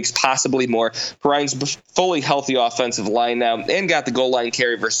 to 4 weeks, possibly more. Perine's fully healthy offensive line now, and got the goal line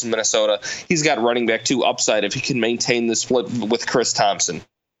carry versus Minnesota. He's got running back 2 upside if he can maintain the split with Chris Thompson.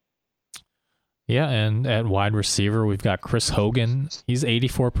 Yeah, and at wide receiver, we've got Chris Hogan. He's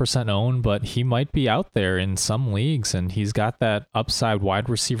 84% owned, but he might be out there in some leagues, and he's got that upside wide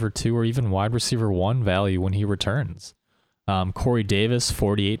receiver 2 or even wide receiver 1 value when he returns. Corey Davis,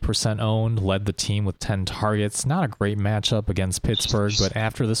 48% owned, led the team with 10 targets. Not a great matchup against Pittsburgh, but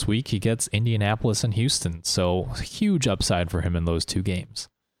after this week, he gets Indianapolis and Houston, so huge upside for him in those 2 games.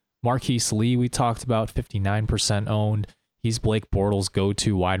 Marquise Lee, we talked about, 59% owned. He's Blake Bortles'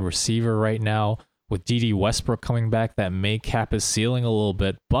 go-to wide receiver right now. With D.D. Westbrook coming back, that may cap his ceiling a little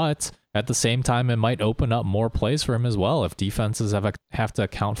bit, but at the same time, it might open up more plays for him as well if defenses have to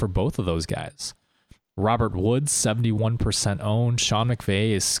account for both of those guys. Robert Woods, 71% owned. Sean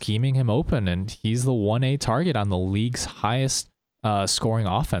McVay is scheming him open, and he's the 1A target on the league's highest scoring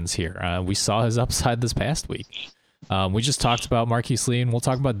offense here. We saw his upside this past week. We just talked about Marquise Lee, and we'll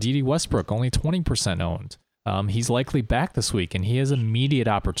talk about D.D. Westbrook, only 20% owned. He's likely back this week, and he has immediate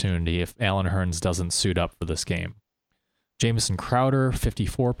opportunity if Allen Hurns doesn't suit up for this game. Jamison Crowder,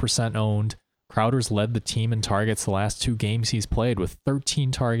 54% owned. Crowder's led the team in targets the last 2 games he's played with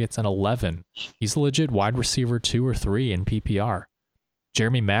 13 targets and 11. He's a legit wide receiver 2 or 3 in PPR.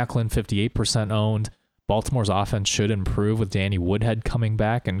 Jeremy Maclin, 58% owned. Baltimore's offense should improve with Danny Woodhead coming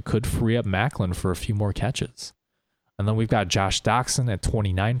back and could free up Macklin for a few more catches. And then we've got Josh Doxson at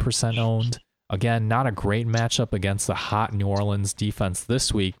 29% owned. Again, not a great matchup against the hot New Orleans defense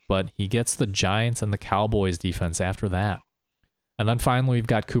this week, but he gets the Giants and the Cowboys defense after that. And then finally, we've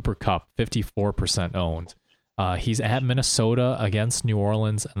got Cooper Kupp, 54% owned. He's at Minnesota against New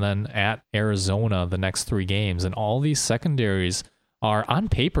Orleans and then at Arizona the next 3 games. And all these secondaries are, on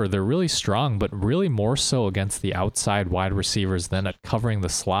paper, they're really strong, but really more so against the outside wide receivers than at covering the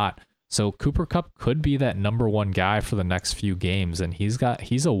slot. So Cooper Kupp could be that number 1 guy for the next few games, and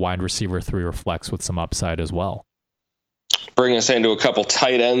he's a wide receiver 3 or flex with some upside as well. Bring us into a couple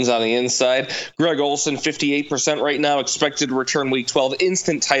tight ends on the inside. Greg Olsen, 58% right now, expected to return week 12.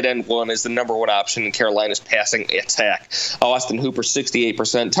 Instant tight end 1 is the number 1 option in Carolina's passing attack. Austin Hooper,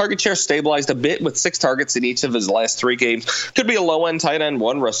 68%. Target share stabilized a bit with 6 targets in each of his last 3 games. Could be a low-end tight end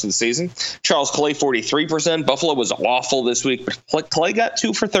 1 rest of the season. Charles Clay, 43%. Buffalo was awful this week, but Clay got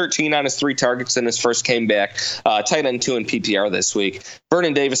 2 for 13 on his 3 targets in his first game back. Tight end 2 in PPR this week.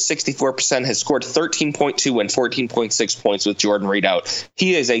 Vernon Davis, 64%, has scored 13.2 and 14.6 points with Jordan Reed out.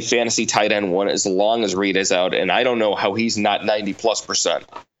 He is a fantasy tight end 1 as long as Reed is out, and I don't know how he's not 90+%.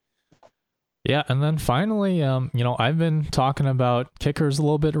 Yeah, and then finally, I've been talking about kickers a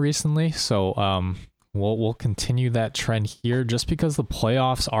little bit recently, so we'll continue that trend here just because the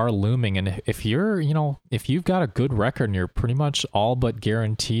playoffs are looming. And if you've got a good record and you're pretty much all but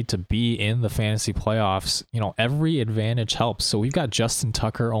guaranteed to be in the fantasy playoffs, every advantage helps. So we've got Justin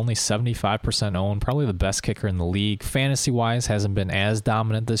Tucker, only 75% owned, probably the best kicker in the league. Fantasy wise, hasn't been as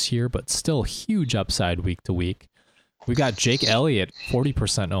dominant this year, but still huge upside week to week. We got Jake Elliott,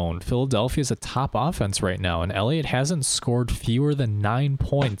 40% owned. Philadelphia's a top offense right now, and Elliott hasn't scored fewer than 9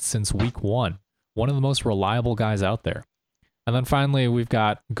 points since week 1. One of the most reliable guys out there. And then finally, we've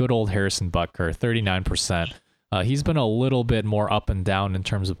got good old Harrison Butker, 39%. He's been a little bit more up and down in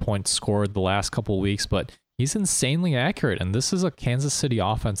terms of points scored the last couple of weeks, but he's insanely accurate, and this is a Kansas City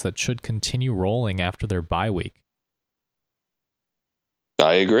offense that should continue rolling after their bye week.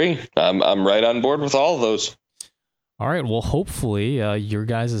 I agree. I'm right on board with all of those. All right, well, hopefully your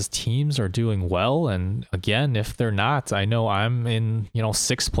guys' teams are doing well. And again, if they're not, I know I'm in,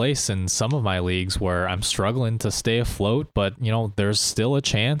 6th place in some of my leagues where I'm struggling to stay afloat, but, there's still a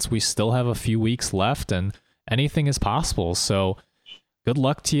chance. We still have a few weeks left and anything is possible. So good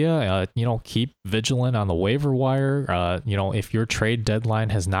luck to you. Keep vigilant on the waiver wire. If your trade deadline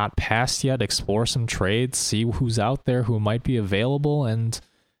has not passed yet, explore some trades, see who's out there, who might be available. And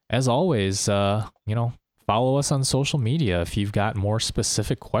as always, follow us on social media. If you've got more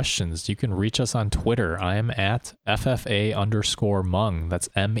specific questions, you can reach us on Twitter. I am at FFA_Mung. That's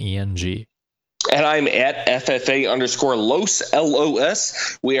MENG. And I'm at FFA_Los,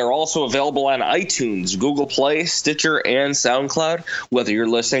 LOS. We are also available on iTunes, Google Play, Stitcher, and SoundCloud. Whether you're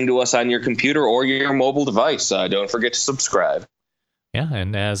listening to us on your computer or your mobile device, don't forget to subscribe. Yeah,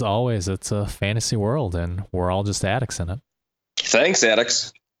 and as always, it's a fantasy world, and we're all just addicts in it. Thanks,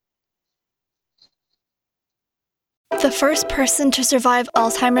 addicts. The first person to survive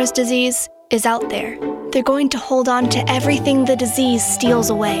Alzheimer's disease is out there. They're going to hold on to everything the disease steals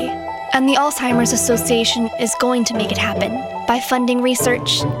away. And the Alzheimer's Association is going to make it happen by funding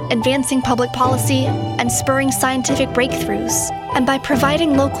research, advancing public policy, and spurring scientific breakthroughs, and by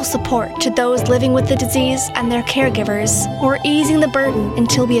providing local support to those living with the disease and their caregivers. We're easing the burden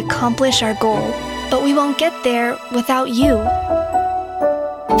until we accomplish our goal. But we won't get there without you.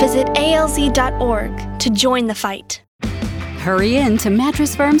 Visit alz.org to join the fight. Hurry in to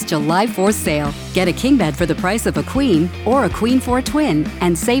Mattress Firm's July 4th sale. Get a king bed for the price of a queen or a queen for a twin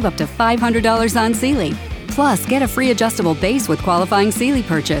and save up to $500 on Sealy. Plus, get a free adjustable base with qualifying Sealy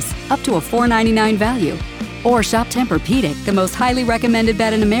purchase, up to a $499 value. Or shop Tempur-Pedic, the most highly recommended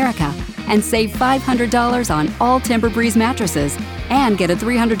bed in America, and save $500 on all Tempur-Breeze mattresses and get a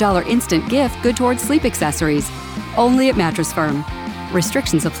 $300 instant gift good towards sleep accessories. Only at Mattress Firm.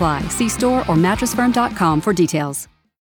 Restrictions apply. See store or mattressfirm.com for details.